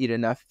 because I don't eat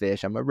enough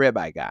fish. I'm a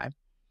ribeye guy.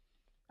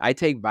 I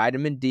take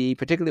vitamin D,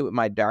 particularly with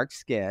my dark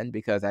skin,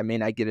 because I may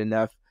not get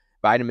enough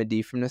vitamin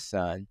D from the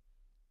sun.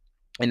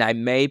 And I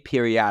may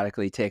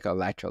periodically take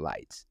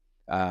electrolytes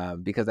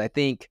because I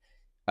think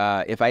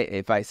if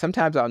I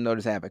sometimes I'll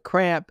notice I have a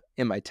cramp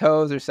in my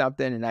toes or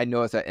something, and I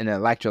know it's an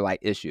electrolyte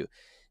issue.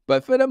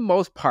 But for the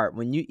most part,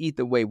 when you eat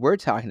the way we're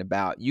talking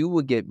about, you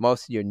will get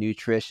most of your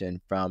nutrition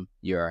from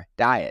your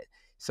diet.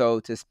 So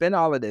to spend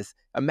all of this,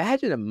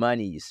 imagine the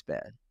money you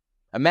spend.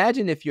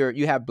 Imagine if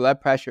you have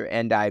blood pressure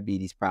and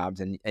diabetes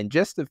problems, and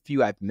just the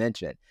few I've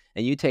mentioned,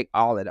 and you take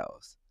all of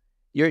those.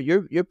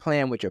 You're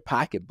playing with your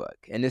pocketbook,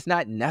 and it's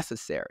not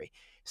necessary.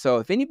 So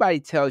if anybody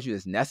tells you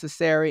it's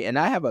necessary, and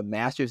I have a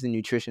master's in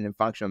nutrition and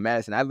functional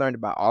medicine, I learned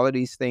about all of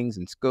these things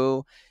in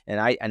school, and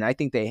I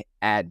think they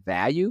add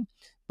value,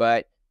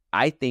 but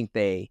I think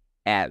they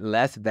add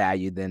less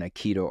value than a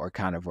keto or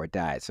carnivore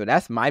diet. So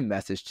that's my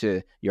message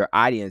to your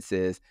audience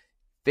is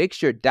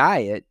fix your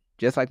diet,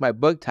 just like my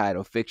book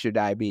title, Fix Your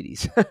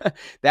Diabetes.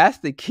 That's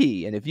the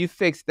key. And if you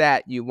fix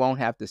that, you won't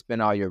have to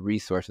spend all your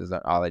resources on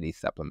all of these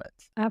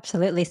supplements.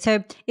 Absolutely.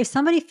 So if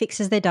somebody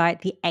fixes their diet,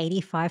 the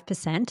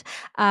 85%,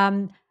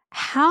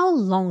 how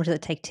long does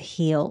it take to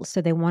heal? So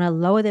they want to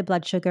lower their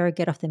blood sugar,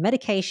 get off their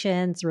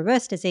medications,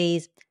 reverse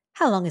disease.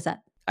 How long is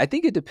that? I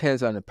think it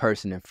depends on the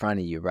person in front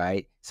of you,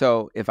 right?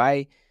 So if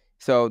I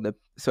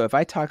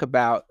talk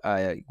about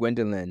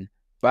Gwendolyn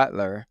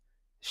Butler,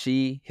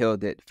 she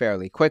healed it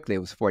fairly quickly. It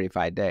was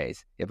 45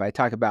 days. If I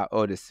talk about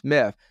Otis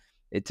Smith,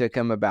 it took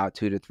him about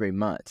 2 to 3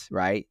 months,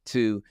 right?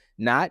 To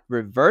not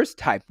reverse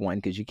type 1,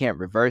 because you can't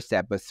reverse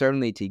that, but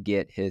certainly to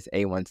get his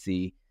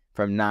A1C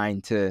from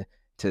 9 to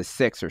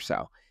 6 or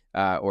so,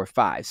 or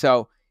 5.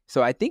 So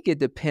I think it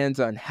depends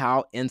on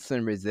how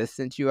insulin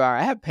resistant you are.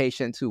 I have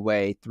patients who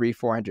weigh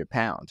 300-400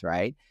 pounds,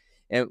 right?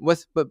 And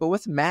what's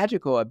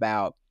magical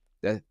about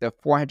the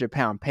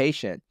 400-pound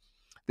patient,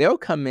 they'll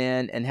come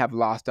in and have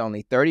lost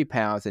only 30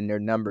 pounds and their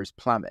numbers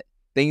plummet.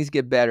 Things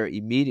get better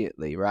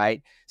immediately,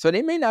 right? So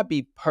they may not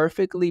be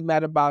perfectly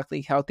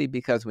metabolically healthy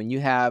because when you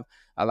have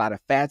a lot of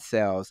fat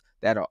cells,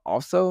 that'll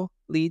also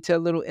lead to a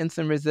little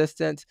insulin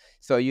resistance.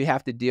 So you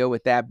have to deal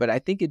with that. But I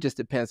think it just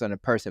depends on the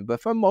person.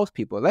 But for most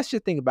people, let's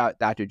just think about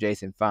Dr.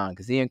 Jason Fung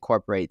because he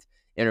incorporates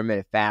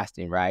intermittent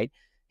fasting, right?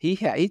 He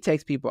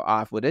takes people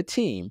off with a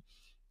team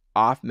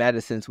off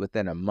medicines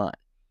within a month.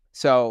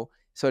 So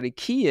the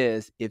key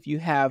is if you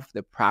have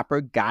the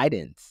proper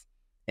guidance,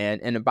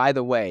 and by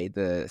the way,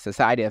 the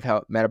Society of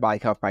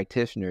Metabolic Health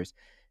Practitioners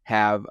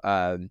have,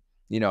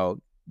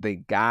 the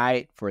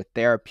guide for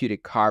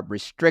therapeutic carb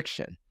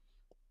restriction.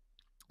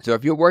 So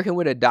if you're working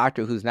with a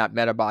doctor who's not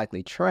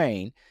metabolically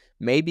trained,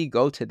 maybe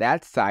go to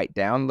that site,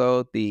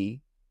 download the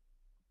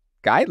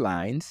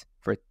guidelines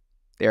for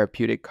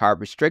therapeutic carb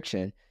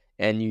restriction,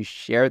 and you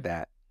share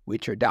that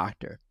with your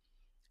doctor.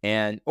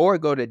 Or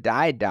go to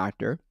Diet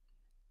Doctor,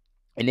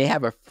 and they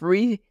have a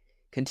free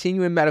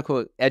continuing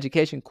medical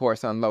education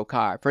course on low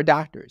carb for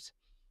doctors.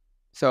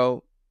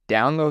 So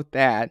download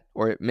that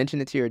or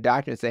mention it to your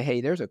doctor and say, hey,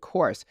 there's a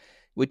course.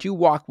 Would you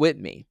walk with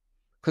me?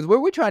 Because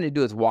what we're trying to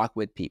do is walk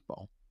with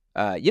people.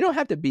 You don't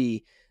have to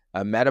be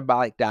a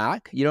metabolic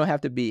doc. You don't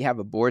have to have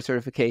a board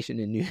certification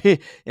in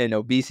in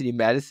obesity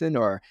medicine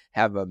or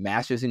have a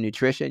master's in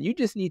nutrition. You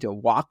just need to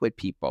walk with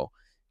people.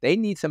 They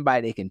need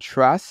somebody they can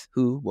trust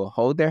who will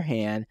hold their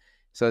hand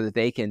so that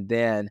they can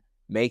then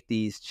make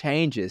these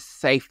changes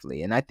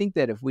safely. And I think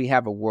that if we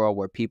have a world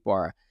where people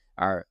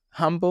are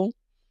humble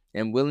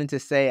and willing to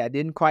say, I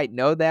didn't quite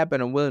know that,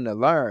 but I'm willing to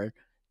learn,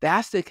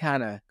 that's the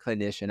kind of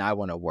clinician I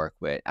want to work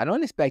with. I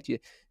don't expect you.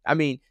 I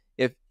mean,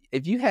 if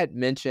you had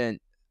mentioned,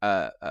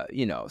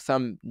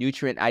 some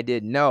nutrient I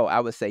didn't know,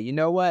 I would say, you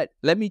know what?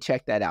 Let me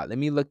check that out. Let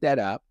me look that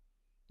up.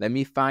 Let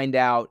me find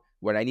out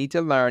what I need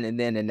to learn, and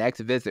then the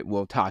next visit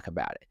we'll talk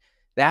about it.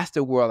 That's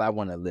the world I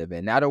want to live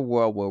in, not a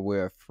world where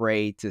we're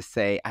afraid to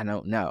say, I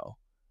don't know.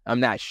 I'm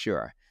not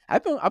sure.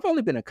 I've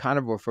only been a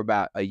carnivore for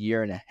about a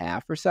year and a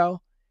half or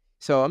so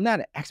I'm not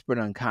an expert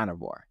on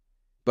carnivore.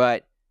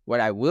 But what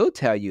I will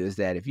tell you is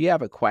that if you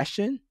have a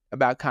question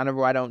about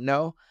carnivore I don't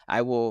know,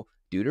 I will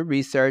do the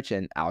research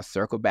and I'll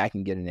circle back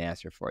and get an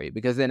answer for you,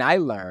 because then I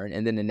learn,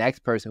 and then the next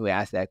person who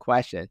asks that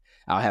question,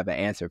 I'll have an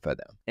answer for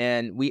them.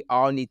 And we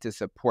all need to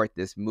support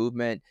this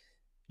movement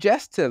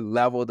just to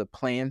level the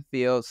playing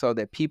field so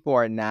that people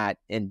are not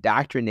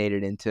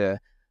indoctrinated into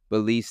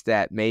beliefs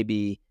that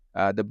maybe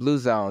the blue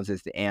zones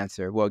is the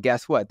answer. Well,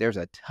 guess what? There's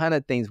a ton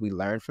of things we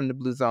learned from the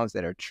blue zones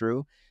that are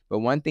true. But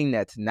one thing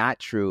that's not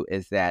true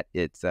is that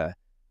it's a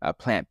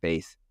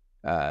plant-based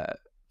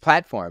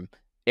platform.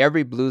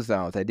 Every blue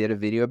zones, I did a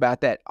video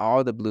about that,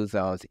 all the blue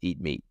zones eat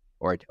meat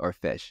or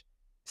fish.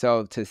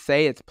 So to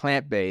say it's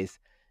plant-based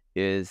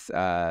is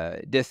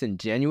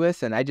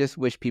disingenuous, and I just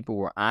wish people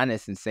were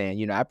honest in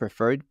saying, I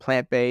preferred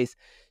plant-based,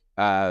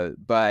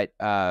 but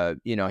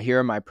here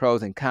are my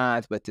pros and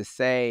cons. But to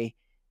say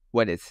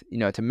what it's,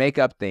 to make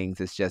up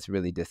things is just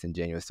really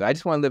disingenuous. So I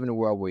just want to live in a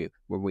world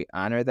where we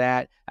honor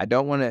that. I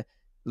don't want to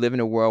live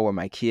in a world where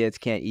my kids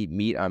can't eat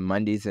meat on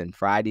Mondays and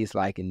Fridays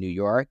like in New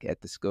York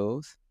at the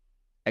schools.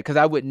 Because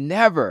I would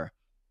never,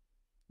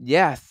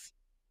 yes,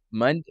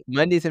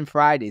 Mondays and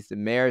Fridays, the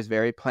mayor is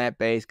very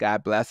plant-based,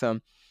 God bless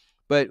him.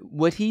 But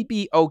would he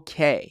be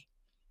okay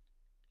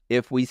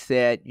if we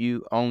said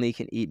you only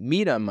can eat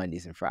meat on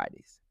Mondays and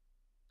Fridays?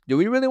 Do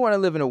we really want to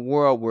live in a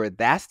world where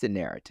that's the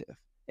narrative?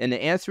 And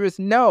the answer is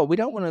no. We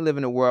don't want to live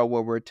in a world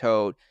where we're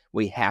told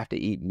we have to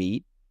eat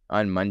meat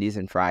on Mondays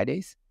and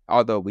Fridays,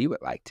 although we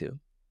would like to.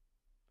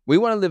 We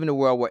want to live in a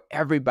world where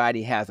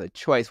everybody has a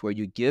choice, where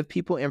you give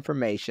people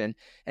information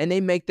and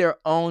they make their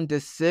own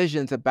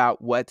decisions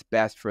about what's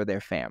best for their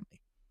family.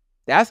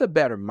 That's a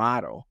better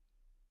model.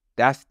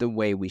 That's the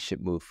way we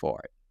should move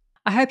forward.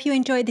 I hope you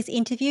enjoyed this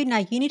interview.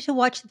 Now you need to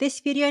watch this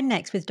video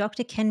next with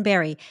Dr. Ken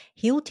Berry.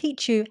 He will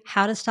teach you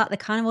how to start the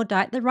carnivore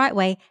diet the right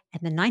way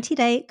and the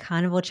 90-day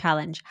carnivore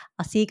challenge.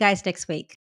 I'll see you guys next week.